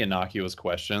pretty innocuous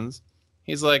questions.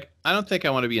 He's like, I don't think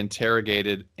I want to be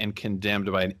interrogated and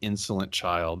condemned by an insolent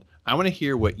child. I want to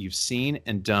hear what you've seen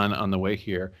and done on the way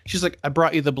here. She's like, I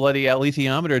brought you the bloody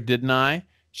alethiometer, didn't I?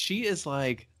 She is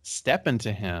like stepping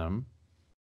to him.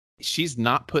 She's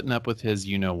not putting up with his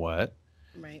you-know-what.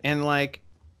 Right. And like,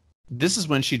 this is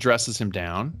when she dresses him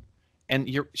down. And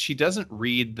she doesn't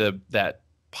read that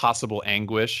possible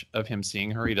anguish of him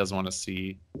seeing her. He doesn't want to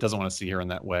see her in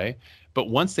that way. But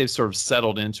once they've sort of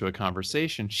settled into a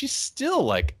conversation, she's still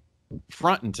like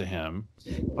fronting to him.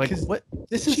 Like, what?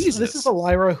 This is a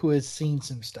Lyra who has seen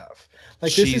some stuff.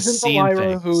 Like, this isn't the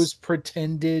Lyra who's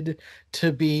pretended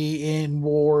to be in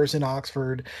wars in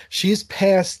Oxford. She's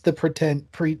past the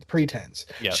pretense.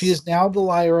 Yes. She is now the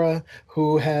Lyra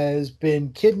who has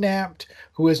been kidnapped,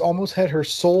 who has almost had her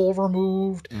soul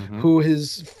removed, who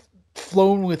has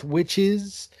flown with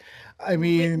witches. I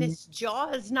mean, witness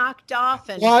jaws knocked off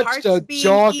and watched hearts a being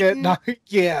jaw eaten. get knocked.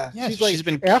 Yeah, she's like,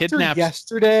 been after kidnapped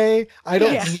yesterday. I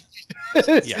don't.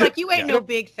 It's like, you ain't no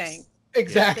big thing.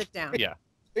 Exactly. Sit down. Yeah.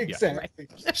 Exactly.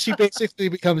 Right. She basically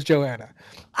becomes JoAnna.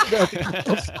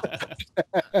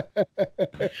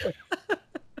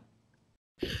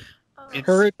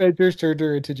 Her adventures turned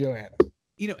her into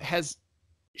JoAnna.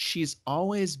 She's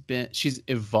always been, she's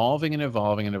evolving and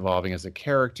evolving and evolving as a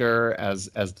character, as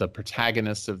the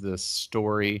protagonist of this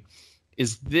story.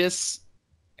 Is this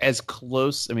as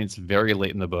close? I mean, it's very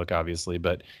late in the book, obviously,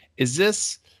 but is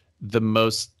this the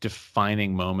most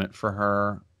defining moment for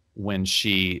her when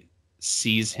she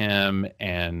sees him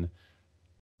and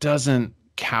doesn't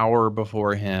cower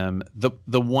before him?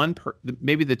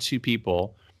 Maybe the two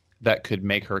people that could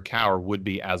make her cower would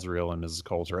be Asriel and Mrs.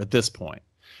 Coulter at this point.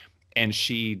 And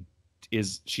she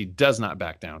does not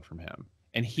back down from him.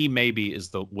 And he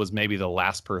was maybe the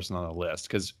last person on the list,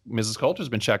 because Mrs. Coulter's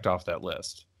been checked off that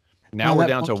list. Now we're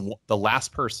down to the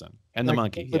last person and the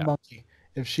monkey. The monkey.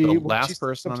 If the last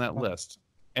person on that list,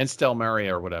 and Stell Murray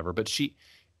or whatever, but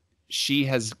she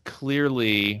has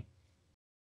clearly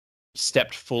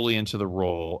stepped fully into the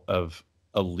role of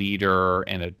a leader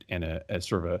and a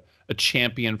sort of a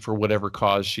champion for whatever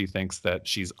cause she thinks that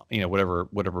she's,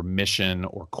 whatever mission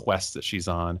or quest that she's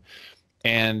on.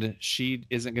 And she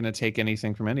isn't going to take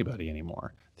anything from anybody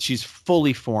anymore. She's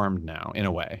fully formed now, in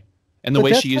a way. And the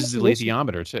way she uses the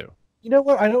alethiometer too. You know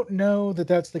what? I don't know that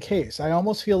that's the case. I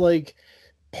almost feel like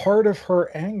part of her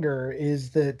anger is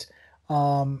that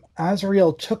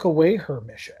Asriel took away her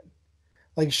mission.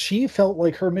 Like, she felt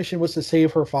like her mission was to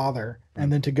save her father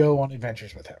and then to go on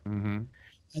adventures with him. Mm-hmm.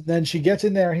 And then she gets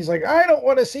in there and he's like, I don't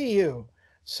want to see you.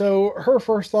 So her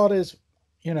first thought is,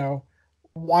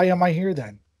 why am I here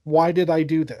then? Why did I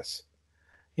do this?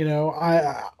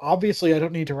 I obviously I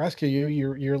don't need to rescue you.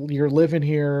 You're living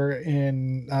here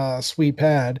in Sweet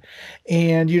Pad,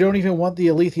 and you don't even want the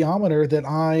alethiometer that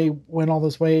I went all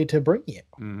this way to bring you.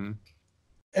 Mm-hmm.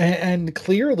 And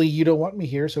clearly you don't want me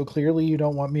here, so clearly you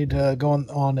don't want me to go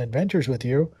on adventures with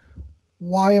you.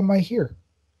 Why am I here?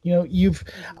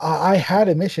 I had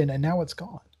a mission and now it's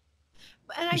gone.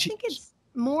 And I think it's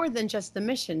more than just the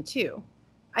mission too.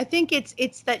 I think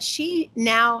it's that she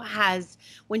now has,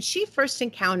 when she first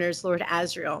encounters Lord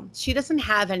Asriel, she doesn't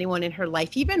have anyone in her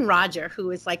life, even Roger,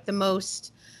 who is like the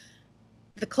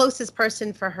closest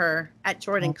person for her at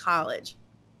Jordan College.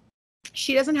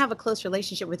 She doesn't have a close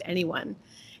relationship with anyone.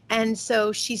 And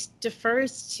so she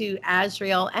defers to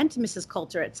Asriel and to Mrs.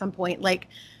 Coulter at some point, like,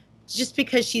 just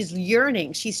because she's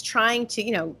yearning, she's trying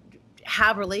to,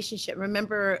 have a relationship.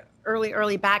 Remember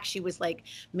early back, she was like,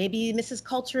 maybe Mrs.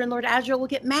 Coulter and Lord Asriel will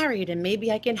get married and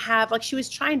maybe I can have, like, she was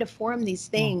trying to form these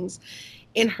things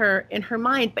in her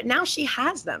mind, but now she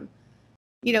has them.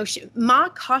 Ma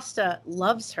Costa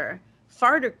loves her.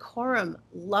 Farder Coram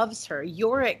loves her.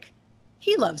 Iorek,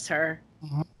 he loves her.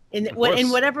 Mm-hmm. In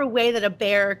whatever way that a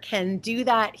bear can do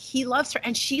that, he loves her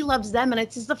and she loves them. And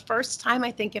it's the first time,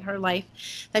 I think, in her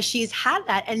life that she's had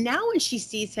that. And now when she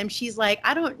sees him, she's like,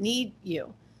 I don't need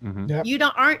you. Mm-hmm. Yep.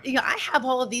 I have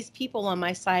all of these people on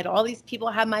my side. All these people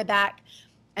have my back.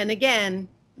 And again,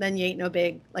 then you ain't no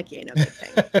big thing.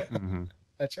 Mm-hmm.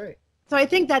 That's right. So I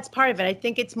think that's part of it. I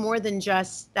think it's more than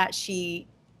just that she's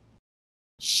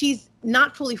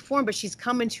not fully formed, but she's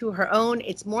come into her own.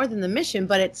 It's more than the mission,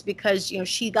 but it's because,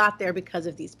 she got there because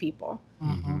of these people.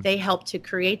 Mm-hmm. They helped to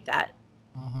create that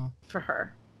Mm-hmm. for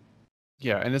her.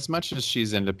 Yeah, and as much as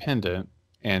she's independent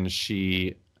and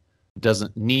she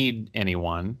doesn't need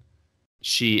anyone,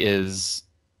 she is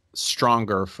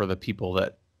stronger for the people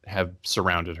that have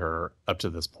surrounded her up to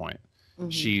this point. Mm-hmm.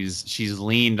 She's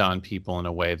leaned on people in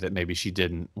a way that maybe she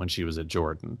didn't when she was at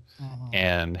Jordan,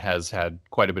 and has had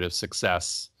quite a bit of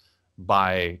success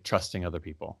by trusting other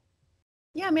people.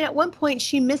 Yeah, I mean, at one point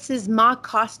she misses Ma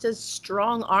Costa's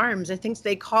strong arms. I think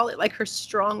they call it like her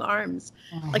strong arms.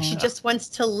 Like she just wants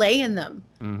to lay in them,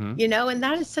 and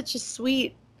that is such a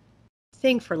sweet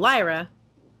thing for Lyra,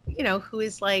 who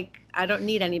is like, I don't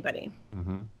need anybody.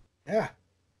 Yeah.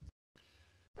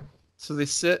 So they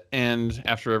sit, and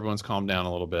after everyone's calmed down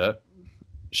a little bit,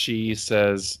 she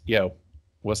says, "Yo,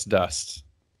 what's dust?"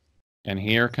 And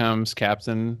here comes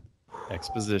Captain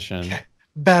Exposition.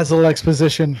 Basil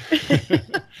Exposition.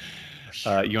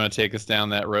 You want to take us down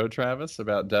that road, Travis,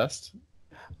 about dust?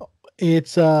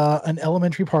 It's an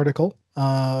elementary particle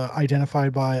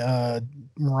identified by a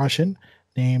Russian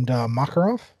named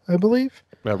Makarov, I believe.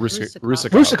 Well,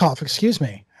 Rusakov, excuse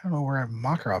me. I don't know where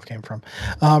Makarov came from.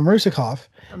 Rusakov.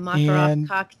 A Makarov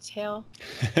cocktail.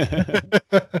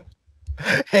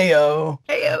 Heyo.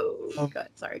 God,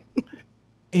 sorry.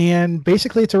 And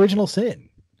basically, it's original sin.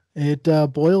 It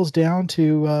boils down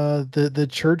to the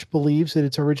church believes that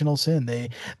it's original sin.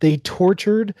 They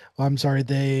tortured.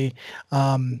 They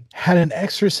had an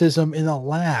exorcism in a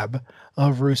lab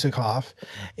of Rusakov,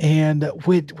 and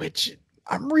which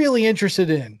I'm really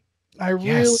interested in. I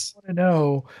really want to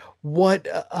know what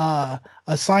a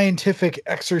scientific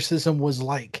exorcism was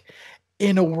like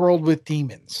in a world with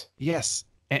demons. Yes,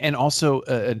 and also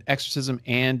an exorcism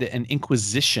and an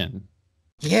inquisition.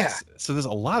 Yeah. So there's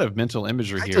a lot of mental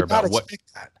imagery here about what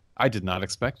I did not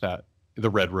expect that. The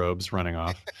red robes running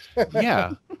off.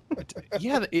 Yeah.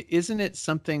 Yeah. Isn't it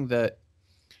something that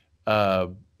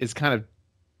is kind of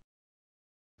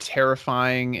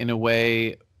terrifying in a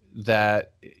way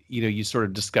that, you sort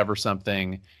of discover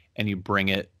something and you bring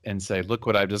it and say, look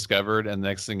what I've discovered. And the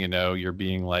next thing you know, you're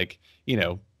being like,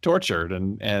 tortured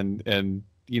and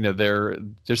they're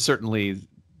certainly,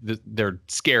 they're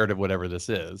scared of whatever this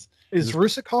is. Is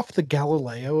Rusakov the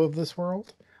Galileo of this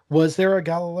world? Was there a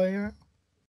Galileo?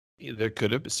 There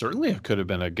could have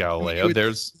been a Galileo.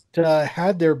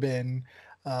 Had there been,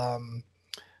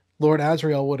 Lord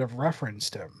Asriel would have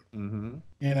referenced him.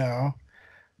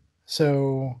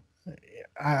 So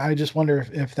I just wonder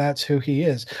if that's who he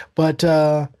is. But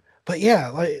yeah,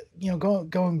 like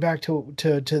going back to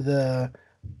the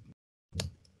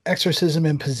exorcism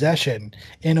and possession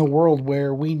in a world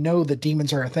where we know that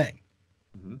demons are a thing,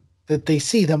 that they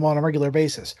see them on a regular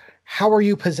basis. How are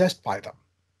you possessed by them?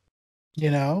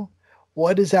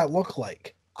 What does that look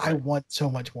like? I want so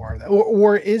much more of that.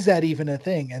 Or is that even a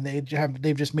thing? And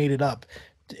they've just made it up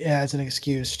as an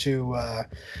excuse to,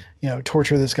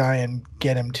 torture this guy and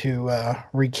get him to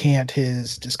recant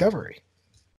his discovery.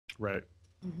 Right.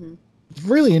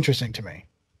 Really interesting to me.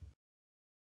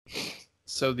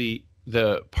 So the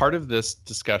part of this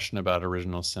discussion about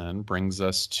original sin brings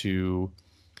us to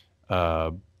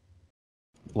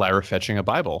Lyra fetching a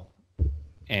Bible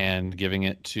and giving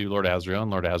it to Lord Asriel,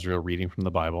 and Lord Asriel reading from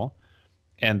the Bible.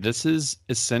 And this is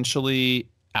essentially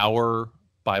our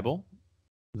Bible,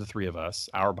 the three of us,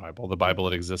 our Bible, the Bible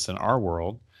that exists in our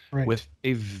world, with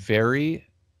a very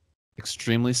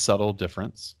extremely subtle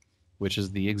difference, which is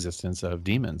the existence of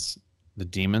demons. The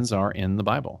demons are in the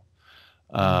Bible.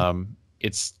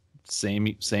 It's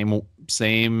same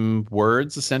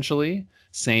words, essentially,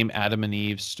 same Adam and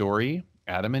Eve story.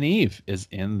 Adam and Eve is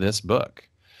in this book,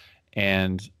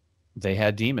 and they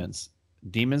had demons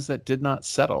that did not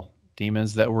settle,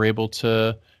 demons that were able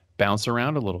to bounce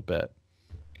around a little bit.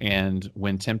 And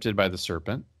when tempted by the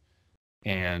serpent,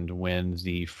 and when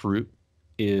the fruit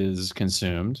is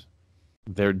consumed,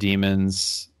 their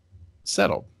demons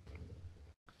settled,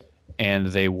 and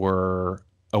they were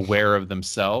aware of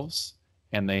themselves,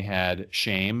 and they had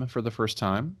shame for the first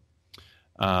time.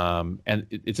 And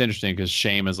it's interesting because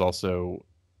shame is also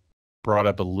brought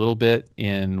up a little bit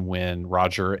in when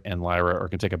Roger and Lyra are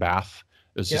going to take a bath.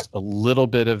 There's just a little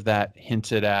bit of that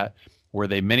hinted at, where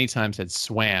they many times had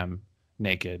swam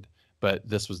naked, but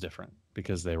this was different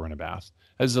because they were in a bath.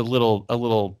 There's a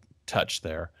little touch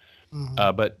there.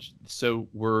 But so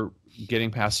we're getting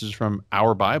passages from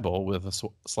our Bible with a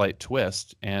slight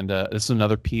twist. And this is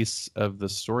another piece of the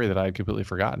story that I had completely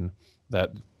forgotten,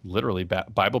 that literally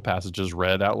Bible passages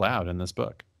read out loud in this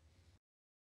book.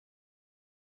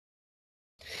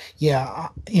 Yeah,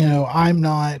 I'm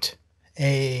not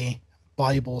a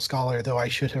Bible scholar, though I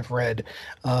should have read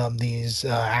these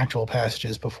actual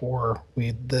passages before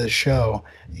the show,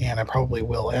 and I probably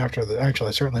will after the. Actually,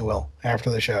 I certainly will after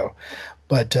the show.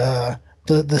 But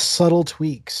the subtle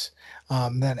tweaks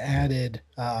that added,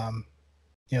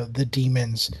 the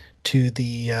demons to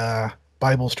the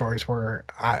Bible stories were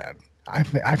I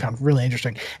found really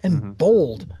interesting and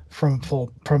bold from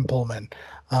Pullman.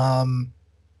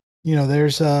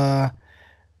 There's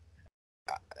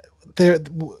there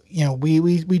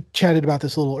we chatted about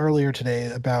this a little earlier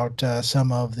today about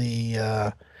some of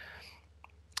the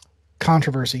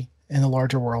controversy in the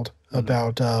larger world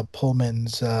about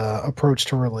Pullman's approach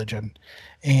to religion,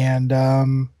 and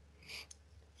I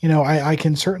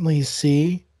can certainly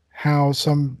see how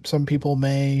some people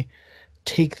may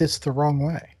take this the wrong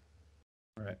way.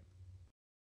 Right.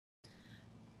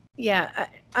 Yeah,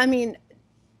 I mean,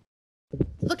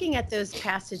 looking at those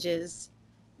passages,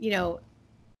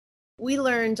 we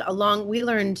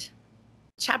learned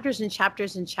chapters and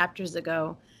chapters and chapters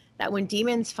ago that when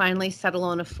demons finally settle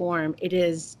on a form, it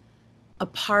is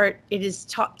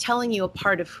telling you a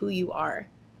part of who you are.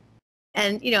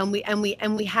 And we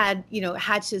had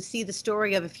to see the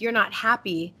story of, if you're not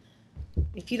happy,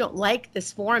 if you don't like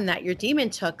this form that your demon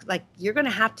took, like, you're going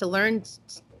to have to learn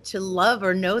to love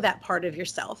or know that part of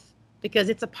yourself, because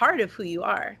it's a part of who you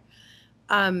are.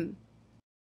 And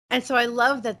so I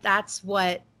love that that's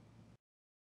what,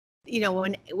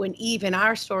 when Eve in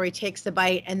our story takes the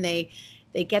bite and they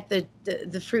get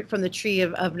the fruit from the tree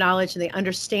of knowledge, and they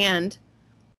understand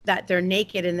that they're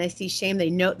naked and they see shame,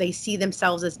 they see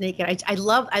themselves as naked. I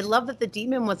love that the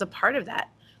demon was a part of that.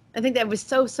 I think that was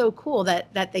so cool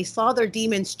that they saw their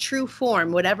demon's true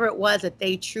form, whatever it was that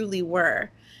they truly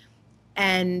were.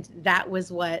 And that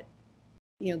was what,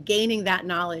 gaining that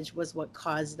knowledge was what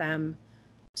caused them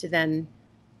to then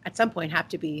at some point have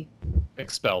to be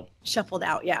expelled, shuffled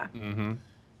out. Yeah.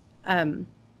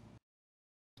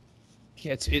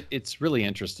 Yeah, it's really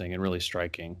interesting and really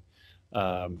striking.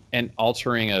 And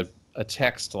altering a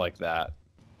text like that,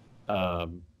 a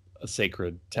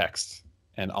sacred text,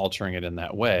 and altering it in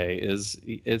that way is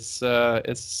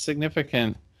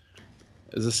significant.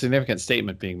 Is a significant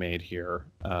statement being made here.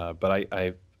 But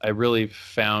I really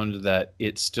found that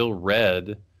it still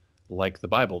read like the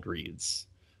Bible reads.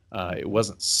 It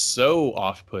wasn't so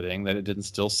off-putting that it didn't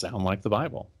still sound like the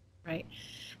Bible. Right.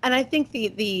 And I think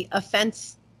the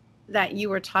offense that you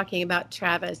were talking about,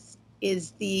 Travis,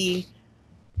 is it's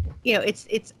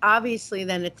obviously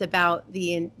then it's about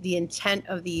the intent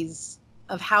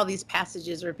of how these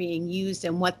passages are being used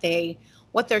and what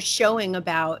they're showing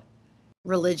about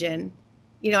religion.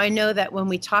 I know that when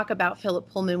we talk about Philip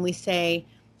Pullman, we say,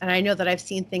 and I know that I've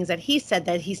seen things that he said,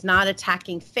 that he's not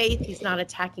attacking faith, he's not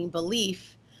attacking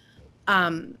belief.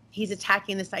 He's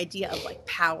attacking this idea of like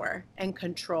power and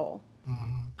control.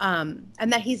 And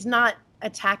that he's not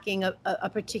attacking a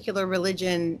particular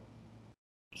religion.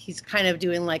 He's kind of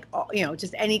doing like,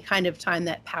 just any kind of time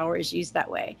that power is used that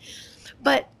way.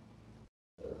 But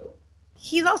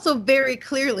he's also very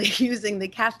clearly using the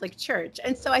Catholic Church.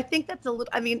 And so I think that's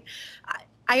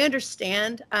I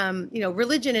understand,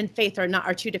 religion and faith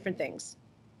are two different things.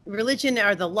 Religion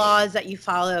are the laws that you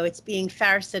follow. It's being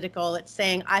pharisaical. It's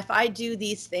saying, if I do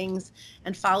these things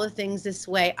and follow things this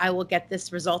way, I will get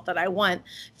this result that I want.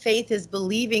 Faith is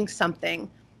believing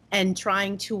something and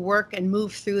trying to work and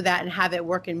move through that and have it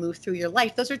work and move through your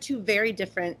life. Those are two very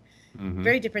different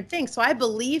things. So I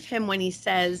believe him when he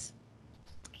says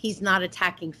he's not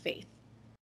attacking faith.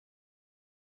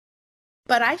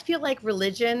 But I feel like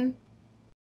religion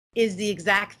is the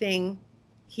exact thing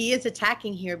he is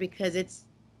attacking here, because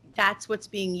that's what's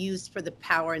being used for the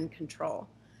power and control.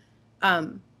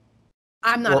 I'm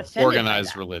not offended organized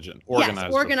by that. religion.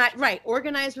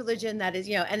 Organized religion that is,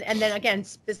 and then again,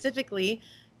 specifically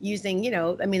using,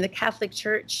 the Catholic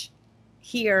Church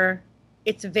here,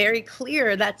 it's very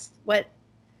clear that's what,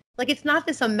 like, it's not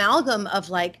this amalgam of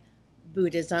like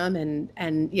Buddhism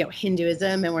and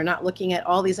Hinduism, and we're not looking at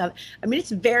all these other,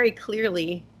 it's very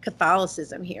clearly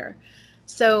Catholicism here.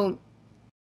 So,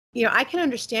 I can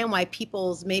understand why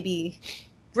people's maybe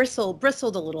bristled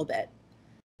a little bit.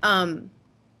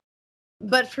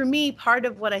 But for me, part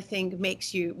of what I think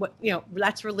makes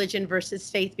that's religion versus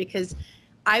faith, because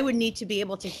I would need to be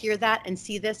able to hear that and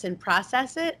see this and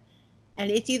process it.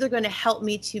 And it's either going to help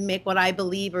me to make what I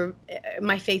believe or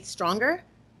my faith stronger,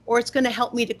 or it's going to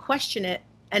help me to question it.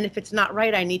 And if it's not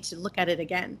right, I need to look at it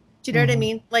again. Do you know what I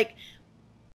mean? Like,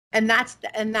 and that's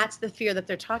the fear that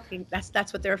they're talking.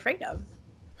 That's what they're afraid of.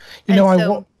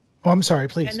 I'm sorry,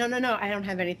 please. No. I don't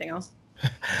have anything else.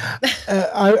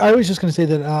 I was just going to say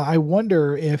that I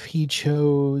wonder if he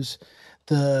chose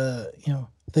the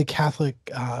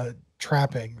Catholic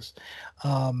trappings,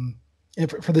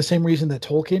 for the same reason that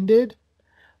Tolkien did.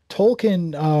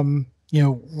 Tolkien,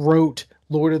 wrote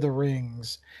Lord of the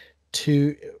Rings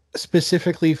to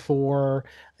specifically for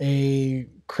a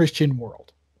Christian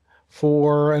world,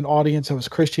 for an audience that was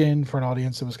Christian, for an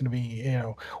audience that was going to be,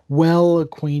 well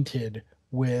acquainted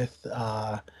with,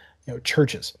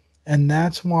 churches. And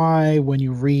that's why when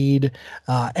you read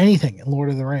anything in Lord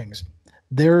of the Rings,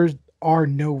 there are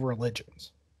no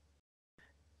religions,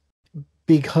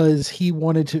 because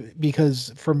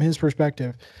because from his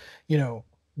perspective,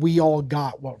 we all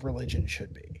got what religion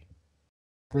should be.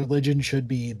 Religion should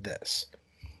be this.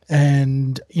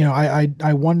 And,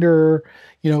 I wonder,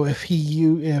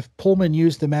 if Pullman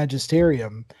used the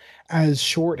magisterium as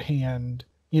shorthand,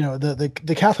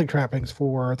 the Catholic trappings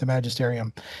for the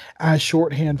magisterium as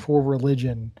shorthand for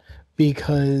religion,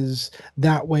 because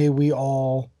that way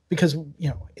because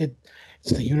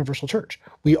it's the universal church.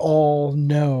 We all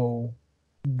know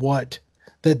that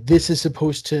this is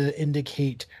supposed to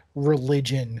indicate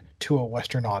religion to a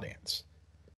Western audience.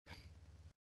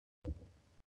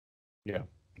 Yeah.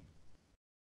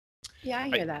 Yeah, I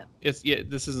hear that.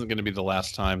 This isn't going to be the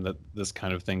last time that this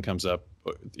kind of thing comes up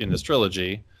in this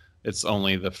trilogy. It's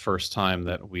only the first time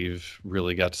that we've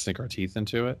really got to sink our teeth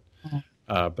into it.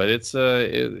 Mm-hmm. But it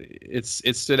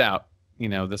stood out.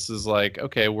 This is like,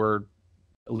 okay, we're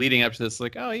leading up to this,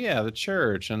 like, oh yeah, the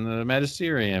church and the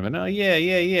magisterium, and oh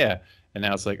yeah, and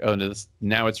now it's like, oh no,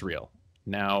 now it's real.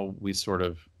 Now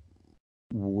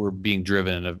we're being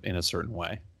driven in a certain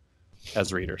way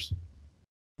as readers.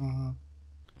 Mm-hmm.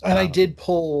 And I did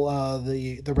pull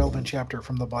the relevant chapter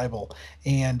from the Bible,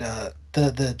 and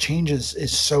the changes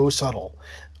is so subtle.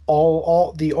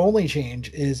 All the only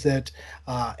change is that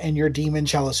and your demon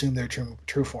shall assume their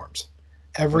true forms.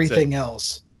 Everything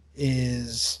else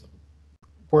is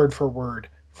word for word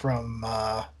from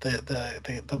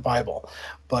the Bible,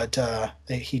 but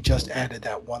he just added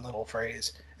that one little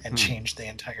phrase and changed the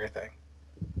entire thing.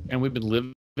 And we've been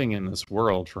living in this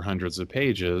world for hundreds of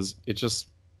pages. It just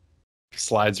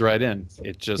slides right in.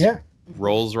 It just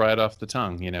rolls right off the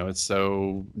tongue. It's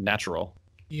so natural.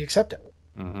 You accept it.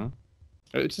 Mm-hmm.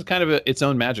 It's just kind of its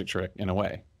own magic trick in a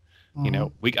way.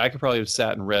 Mm-hmm. I could probably have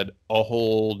sat and read a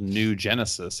whole new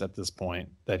Genesis at this point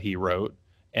that he wrote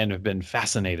and have been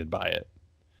fascinated by it.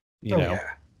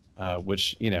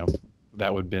 Which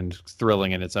that would have been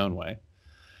thrilling in its own way.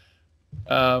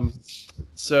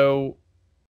 So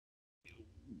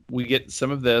we get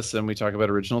some of this, and we talk about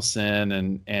original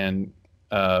sin, and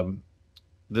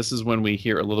this is when we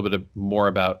hear a little bit more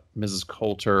about Mrs.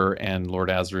 Coulter and Lord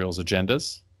Asriel's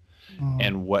agendas,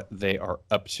 and what they are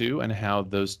up to, and how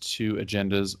those two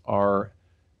agendas are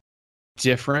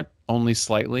different, only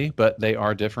slightly, but they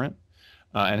are different,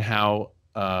 and how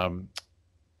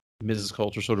Mrs.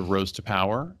 Coulter sort of rose to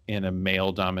power in a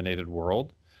male-dominated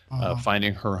world,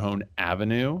 finding her own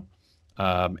avenue,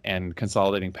 and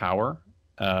consolidating power.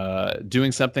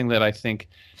 Doing something that I think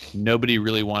nobody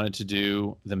really wanted to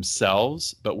do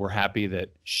themselves, but were happy that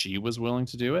she was willing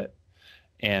to do it,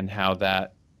 and how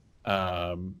that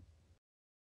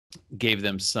gave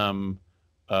them some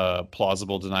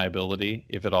plausible deniability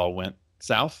if it all went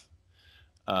south.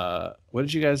 What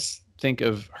did you guys think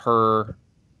of her,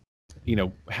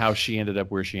 how she ended up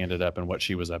where she ended up and what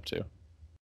she was up to?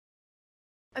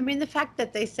 I mean, the fact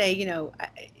that they say,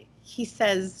 he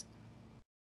says,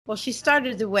 well, she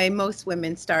started the way most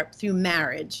women start, through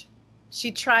marriage.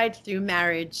 She tried through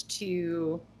marriage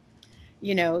to,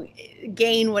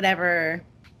 gain whatever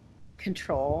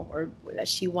control or that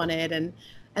she wanted. And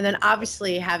then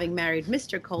obviously, having married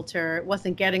Mr. Coulter,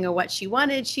 wasn't getting her what she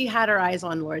wanted. She had her eyes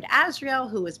on Lord Asriel,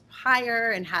 who was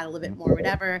higher and had a little bit more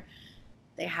whatever.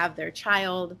 They have their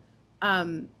child.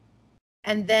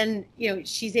 And then,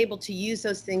 she's able to use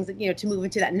those things, to move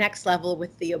into that next level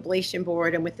with the oblation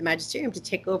board and with the magisterium to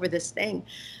take over this thing.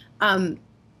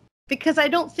 Because I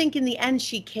don't think in the end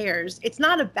she cares. It's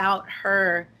not about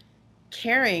her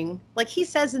caring. Like he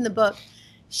says in the book,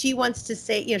 she wants to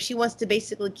say, she wants to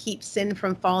basically keep sin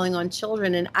from falling on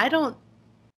children. And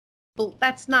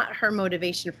that's not her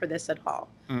motivation for this at all.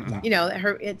 Mm-hmm.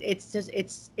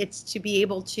 It's to be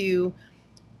able to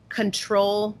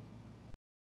control.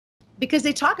 Because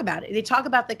they talk about it. They talk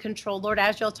about the control. Lord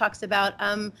Asriel talks about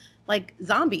like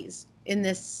zombies in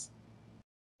this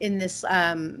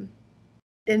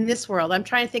world. I'm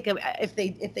trying to think of if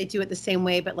they do it the same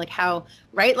way, but like how,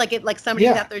 right? Like somebody's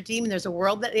out there demon. There's a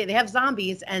world that they have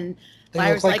zombies, and They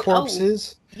Lyra's look like oh,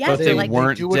 corpses. yes, But they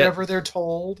They do whatever they're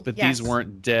told. But Yes. these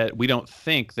weren't dead. We don't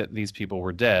think that these people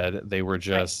were dead. They were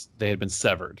just they had been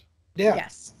severed. Yeah.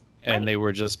 Yes. And they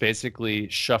were just basically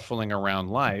shuffling around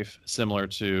life, similar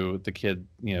to the kid,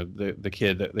 the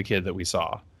kid that we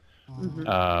saw,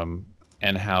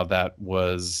 and how that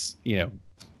was,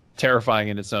 terrifying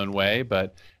in its own way,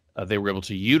 but they were able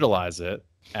to utilize it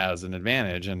as an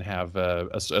advantage and have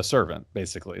a servant,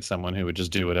 basically, someone who would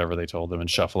just do whatever they told them and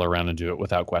shuffle around and do it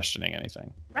without questioning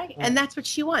anything. Right. And that's what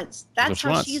she wants. That's how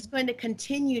wants. she's going to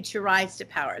continue to rise to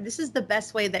power. This is the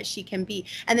best way that she can be.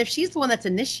 And if she's the one that's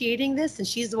initiating this and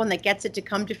she's the one that gets it to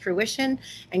come to fruition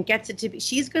and gets it to be,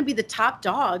 she's going to be the top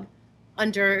dog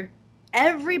under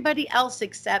everybody else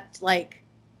except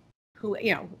who,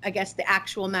 I guess the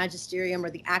actual magisterium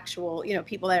or the actual,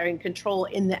 people that are in control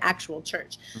in the actual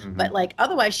church. Mm-hmm. But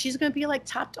otherwise she's going to be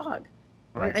top dog.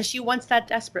 Right. And she wants that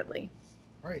desperately.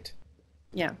 Right.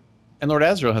 Yeah. And Lord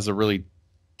Asriel has a really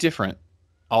different,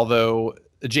 although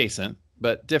adjacent,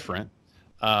 but different.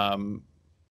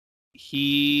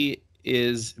 He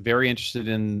is very interested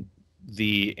in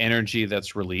the energy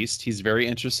that's released. He's very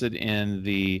interested in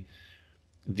the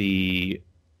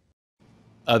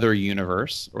other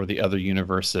universe or the other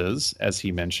universes, as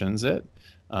he mentions it,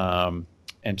 and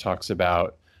talks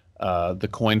about the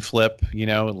coin flip,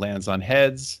 it lands on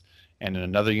heads, and in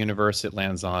another universe it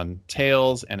lands on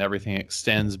tails, and everything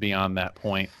extends beyond that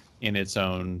point in its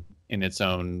own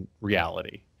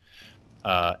reality.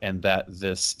 And that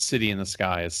this city in the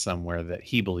sky is somewhere that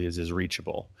he believes is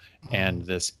reachable. And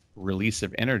this release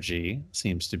of energy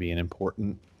seems to be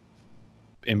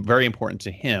very important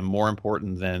to him, more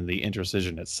important than the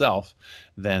intercision itself,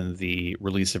 than the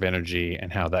release of energy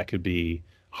and how that could be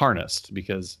harnessed,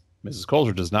 because Mrs.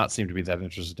 Coulter does not seem to be that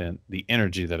interested in the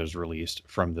energy that is released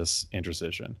from this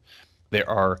intercision. There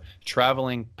are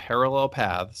traveling parallel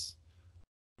paths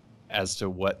as to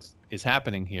what is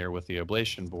happening here with the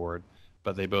oblation board,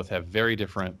 but they both have very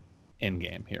different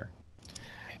endgame here.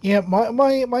 Yeah,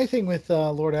 my thing with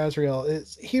Lord Asriel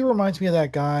is he reminds me of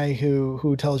that guy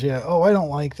who tells you, oh, I don't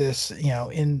like this,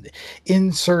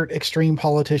 insert extreme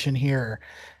politician here.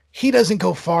 He doesn't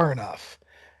go far enough.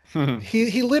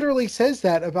 He literally says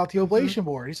that about the oblation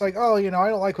board. He's like, oh, I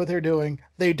don't like what they're doing.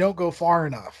 They don't go far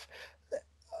enough.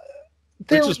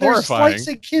 They're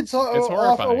slicing kids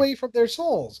off away from their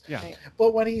souls. Yeah.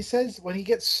 But when he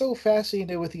gets so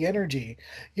fascinated with the energy,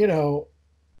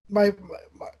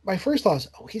 my first thought is,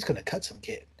 oh, he's going to cut some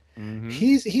kid. Mm-hmm.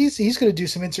 He's going to do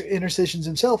some intercisions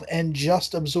himself and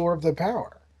just absorb the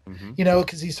power. Mm-hmm.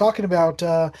 Because he's talking about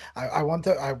I want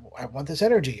this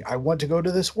energy. I want to go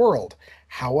to this world.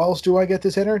 How else do I get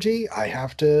this energy? I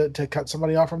have to cut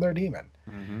somebody off from their demon.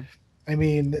 Mm-hmm. I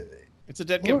mean, it's a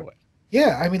dead giveaway.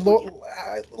 Yeah, I mean,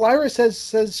 Lyra says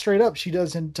straight up she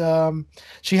doesn't.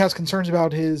 She has concerns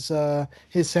about his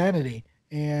sanity,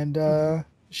 and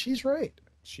she's right.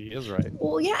 She is right.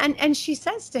 Well, yeah, and she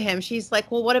says to him, she's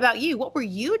like, well, what about you? What were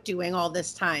you doing all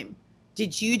this time?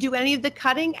 Did you do any of the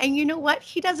cutting? And you know what?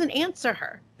 He doesn't answer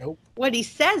her. Nope. What he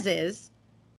says is,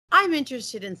 I'm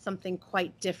interested in something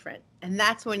quite different. And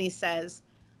that's when he says,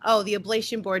 oh, the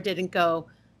ablation board didn't go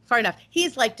far enough.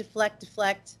 He's like,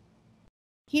 deflect.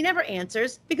 He never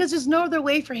answers because there's no other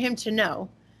way for him to know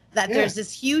that there's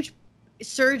this huge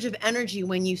surge of energy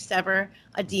when you sever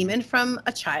a demon from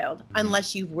a child,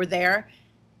 unless you were there.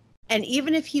 And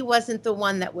even if he wasn't the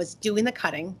one that was doing the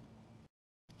cutting,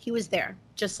 he was there,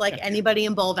 just like anybody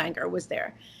in Bolvangar was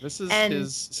there. This is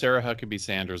his Sarah Huckabee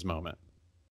Sanders moment.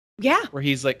 Yeah. Where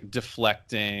he's like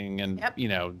deflecting and,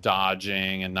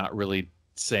 dodging and not really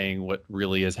saying what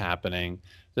really is happening.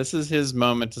 This is his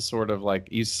moment to sort of like,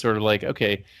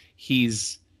 okay,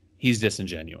 he's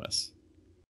disingenuous.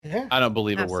 Yeah. I don't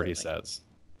believe a word he says.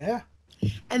 Yeah.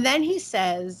 And then he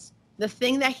says the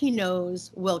thing that he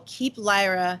knows will keep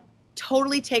Lyra,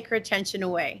 totally take her attention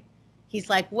away. He's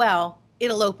like, well,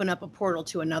 it'll open up a portal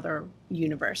to another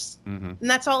universe. Mm-hmm. And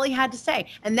that's all he had to say.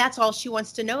 And that's all she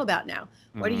wants to know about now.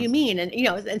 What do you mean? And,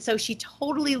 and so she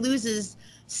totally loses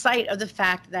sight of the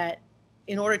fact that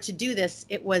in order to do this,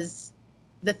 it was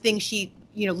the thing she,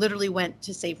 literally went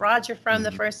to save Roger from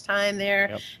the first time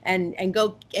there, and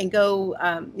go, get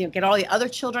all the other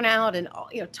children out, and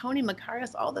Tony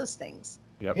Makarios, all those things.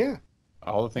 Yep. Yeah.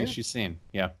 All the things she's seen.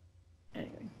 Yeah.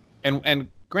 Anyway. And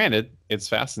granted, it's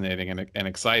fascinating and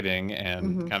exciting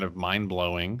and kind of mind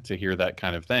blowing to hear that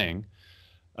kind of thing,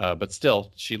 but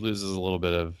still, she loses a little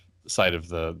bit of sight of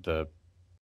the.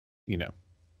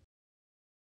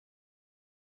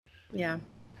 Yeah.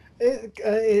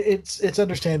 It's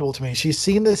understandable to me. She's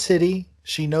seen the city.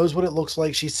 She knows what it looks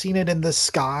like. She's seen it in the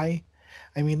sky.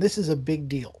 I mean, this is a big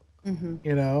deal. Mm-hmm.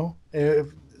 You know, if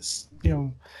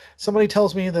somebody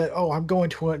tells me that, oh, I'm going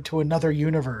to another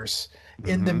universe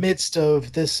in the midst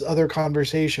of this other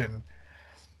conversation,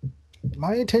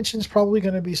 my attention's probably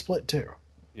going to be split too.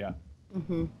 Yeah.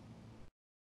 Mm-hmm.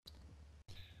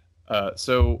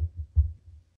 So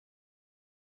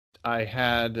I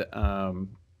had a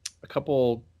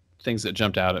couple things that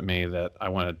jumped out at me that I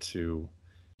wanted to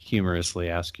humorously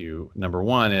ask you. Number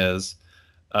one is,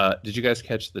 did you guys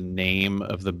catch the name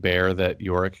of the bear that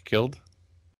Iorek killed?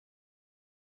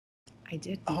 I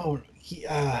did. Oh,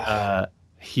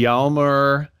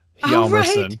 Hjalmar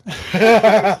Hjalmarsson.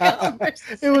 Right.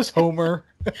 It was Homer.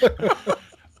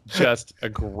 Just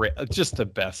the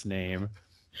best name.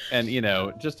 And,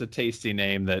 just a tasty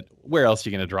name that, where else are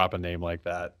you going to drop a name like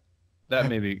that? That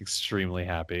made me extremely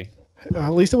happy.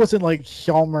 At least it wasn't like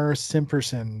Hjalmar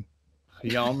Simperson.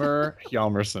 Hjalmar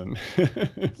Hjalmarsson.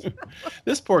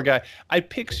 This poor guy. I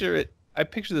picture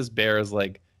this bear as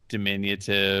like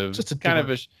diminutive, Just a kind of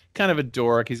a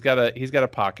dork. He's got a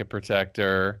pocket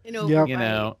protector. An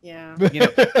overbite. Yeah.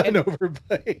 An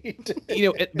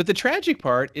overbite. But the tragic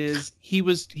part is he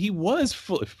was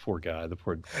full. Poor guy, yeah.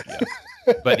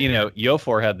 But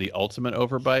Iofur had the ultimate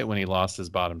overbite when he lost his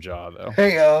bottom jaw, though.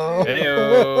 Heyo.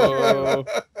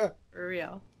 For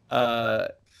real.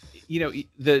 The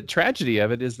tragedy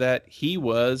of it is that he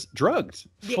was drugged,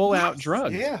 full out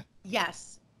drugged. Yeah.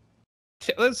 Yes.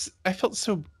 I felt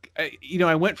so.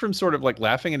 I went from sort of like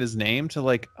laughing at his name to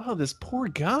like, oh, this poor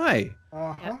guy.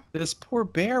 Uh-huh. This poor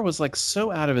bear was like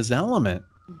so out of his element,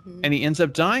 Mm-hmm. and he ends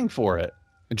up dying for it,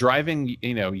 driving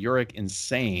Iorek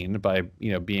insane by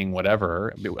being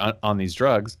whatever on these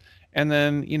drugs, and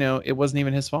then it wasn't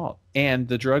even his fault, and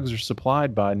the drugs are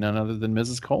supplied by none other than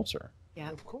Mrs. Coulter.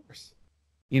 Yeah, of course.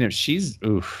 She's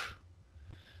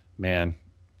man,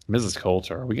 Mrs.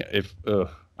 Coulter.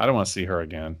 I don't want to see her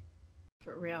again.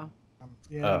 for real.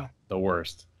 Yeah. The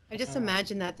worst. I just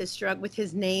imagine that this drug with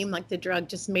his name, like the drug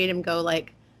just made him go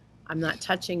like, I'm not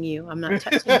touching you. I'm not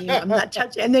touching you. I'm not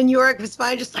touching. And then Iorek was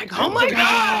fine, just like, oh my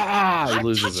God, He I'm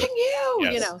loses touching you.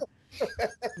 Yes.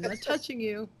 I'm not touching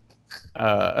you.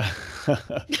 I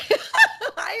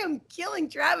am killing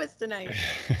Travis tonight.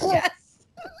 Yes.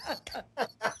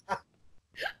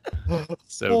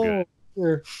 So good.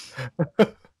 Sure.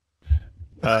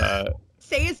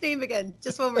 Say his name again,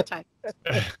 just one more time.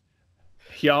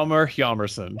 Hjalmar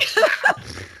Hjalmarsson.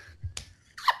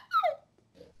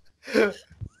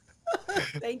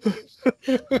 Thank you.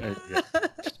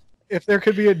 If there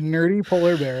could be a nerdy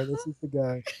polar bear, this is the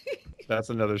guy. That's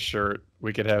another shirt.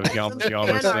 We could have Some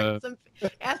Hjalmarsson.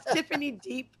 Ask Tiffany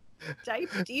deep.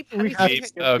 Could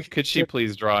she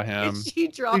please draw him? Could she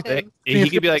draw him? He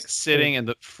could be like sitting in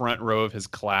the front row of his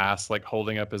class, like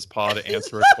holding up his paw to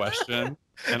answer a question,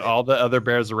 and all the other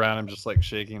bears around him just like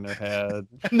shaking their head.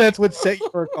 And that's what set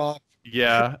Iorek off.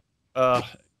 Yeah.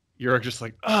 You're just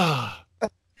like,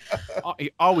 he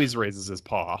always raises his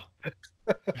paw.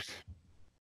 Oh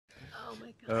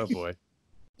my God. Oh boy.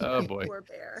 Oh boy. Poor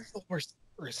bear. The worst.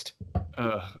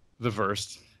 The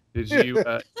worst. Did you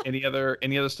any other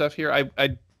stuff here? I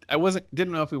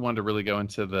didn't know if we wanted to really go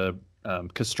into the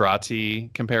castrati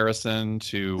comparison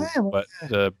to what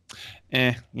the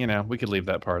we could leave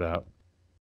that part out.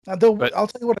 Though I'll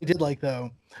tell you what I did like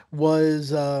though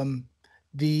was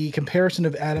the comparison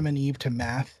of Adam and Eve to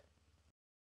math.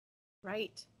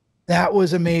 Right. That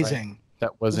was amazing. Right.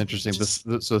 That was interesting.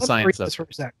 So the science of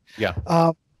it. Yeah.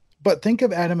 But think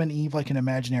of Adam and Eve like an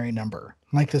imaginary number,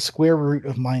 like the square root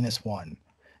of -1.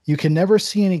 You can never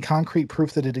see any concrete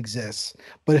proof that it exists,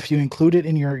 but if you include it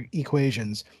in your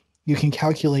equations, you can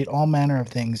calculate all manner of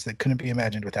things that couldn't be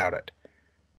imagined without it.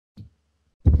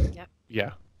 Yep.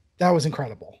 Yeah. That was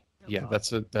incredible. Yeah,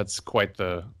 that's quite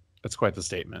the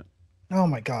statement. Oh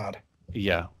my God.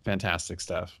 Yeah, fantastic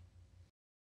stuff.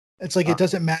 It's like it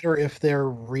doesn't matter if they're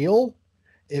real,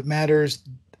 it matters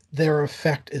their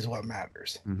effect is what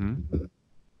matters. Mm-hmm.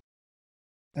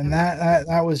 And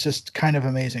that was just kind of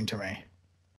amazing to me.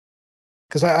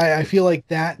 Because I feel like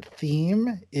that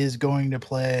theme is going to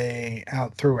play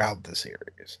out throughout the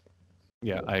series.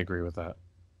 Yeah, I agree with that.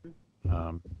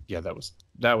 Yeah, that was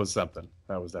something.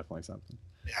 That was definitely something.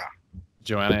 Yeah.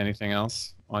 JoAnna, anything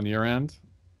else on your end?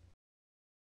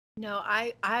 No,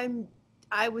 I'm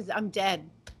dead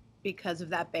because of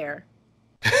that bear.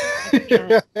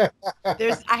 I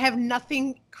have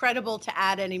nothing credible to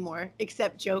add anymore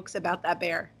except jokes about that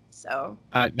bear. So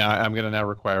now I'm going to now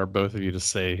require both of you to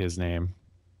say his name.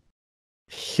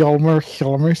 Hjalmar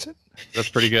Hjalmarsson. That's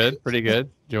pretty good. Pretty good.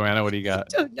 JoAnna, what do you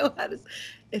got? I don't know how to.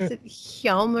 Is it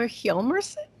Hjalmar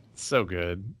Hjalmarsson? So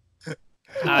good.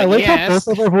 I like how both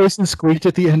of our voices squeaked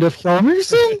at the end of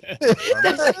Hjalmarsson.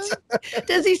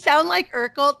 Does he sound like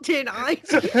Urkel? Did I?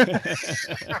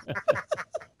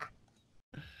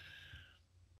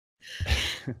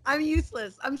 I'm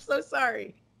useless. I'm so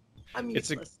sorry. I'm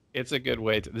useless. It's a good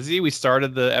way to see. We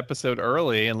started the episode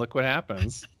early, and look what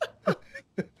happens.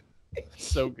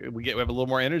 So we have a little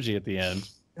more energy at the end.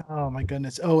 Oh my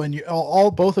goodness! Oh, and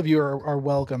both of you are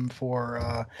welcome.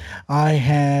 For I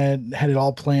had it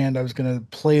all planned. I was gonna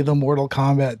play the Mortal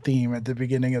Kombat theme at the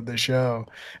beginning of the show,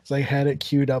 so I had it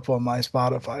queued up on my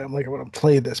Spotify. I'm like, I want to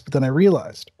play this, but then I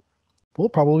realized we'll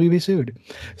probably be sued.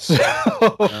 So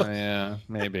yeah,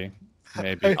 maybe.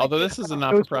 Although this is a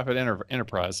not-for-profit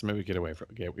enterprise, so maybe we get away with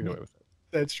it.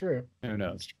 That's true. Who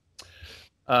knows?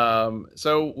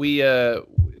 So we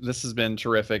this has been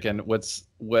terrific, and what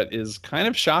is kind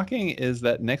of shocking is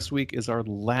that next week is our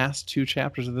last 2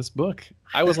 chapters of this book.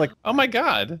 I was like, oh my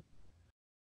god.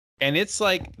 And it's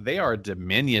like they are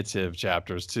diminutive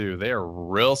chapters too. They are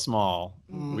real small.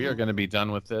 We are going to be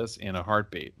done with this in a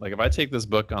heartbeat. Like if I take this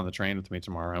book on the train with me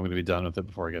tomorrow, I'm going to be done with it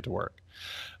before I get to work.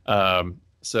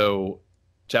 So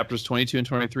chapters 22 and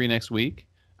 23 next week.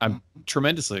 I'm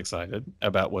tremendously excited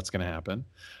about what's going to happen.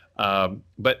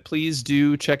 But please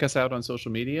do check us out on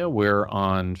social media. We're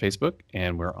on Facebook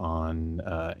and we're on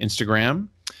Instagram.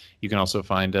 You can also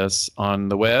find us on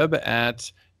the web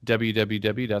at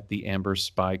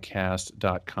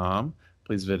www.theamberspycast.com.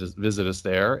 Please visit us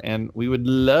there. And we would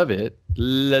love it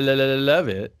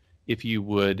if you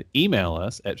would email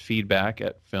us at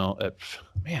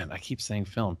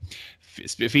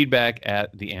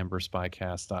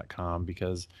feedback@theamberspycast.com,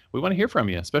 because we want to hear from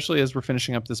you, especially as we're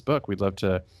finishing up this book. We'd love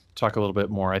to talk a little bit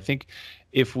more. I think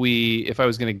if I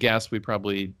was going to guess, we'd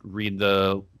probably read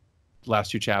the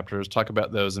last 2 chapters, talk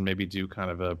about those, and maybe do kind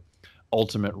of a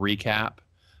ultimate recap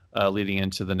leading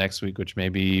into the next week, which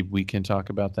maybe we can talk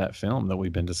about that film that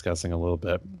we've been discussing a little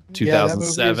bit.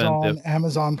 2007 that movie is on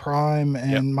Amazon Prime,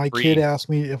 and my kid asked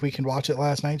me if we can watch it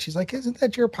last night. She's like, "Isn't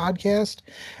that your podcast?"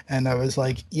 And I was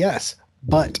like, "Yes,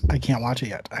 but I can't watch it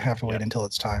yet. I have to wait until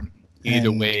it's time." You need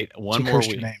to wait one more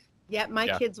week. Yeah, my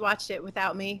kids watched it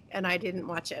without me, and I didn't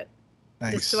watch it.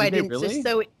 Nice. Just so I didn't. Really? Just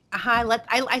so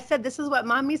I said, "This is what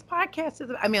Mommy's podcast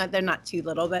is." I mean, they're not too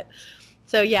little, but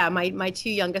so yeah, my 2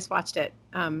 youngest watched it.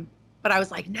 But I was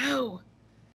like, "No."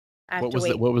 What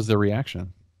was the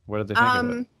reaction? What did they think of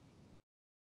it?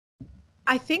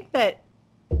 I think that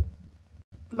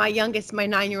my youngest, my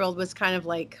 9-year-old, was kind of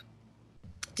like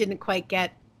didn't quite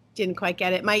get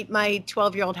it. My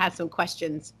 12-year-old had some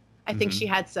questions. I think she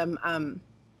had some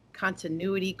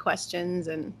continuity questions,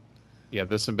 and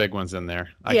there's some big ones in there.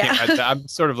 I'm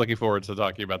sort of looking forward to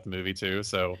talking about the movie too.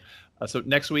 So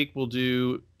next week we'll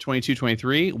do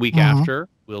 22-23. Week after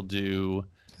we'll do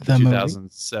the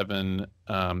 2007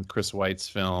 Chris White's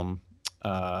film,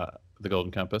 The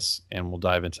Golden Compass, and we'll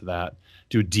dive into that,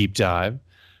 do a deep dive,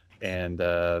 and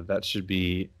that should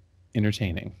be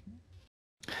entertaining.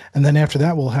 And then after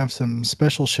that, we'll have some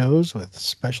special shows with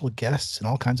special guests and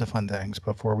all kinds of fun things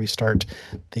before we start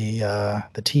the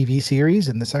TV series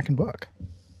in the second book.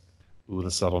 Ooh,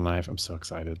 the subtle knife! I'm so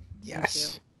excited.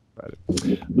 Yes.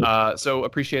 So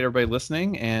appreciate everybody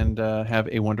listening, and have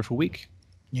a wonderful week.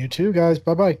 You too, guys.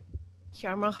 Bye-bye.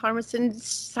 Hjalmarsson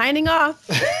signing off.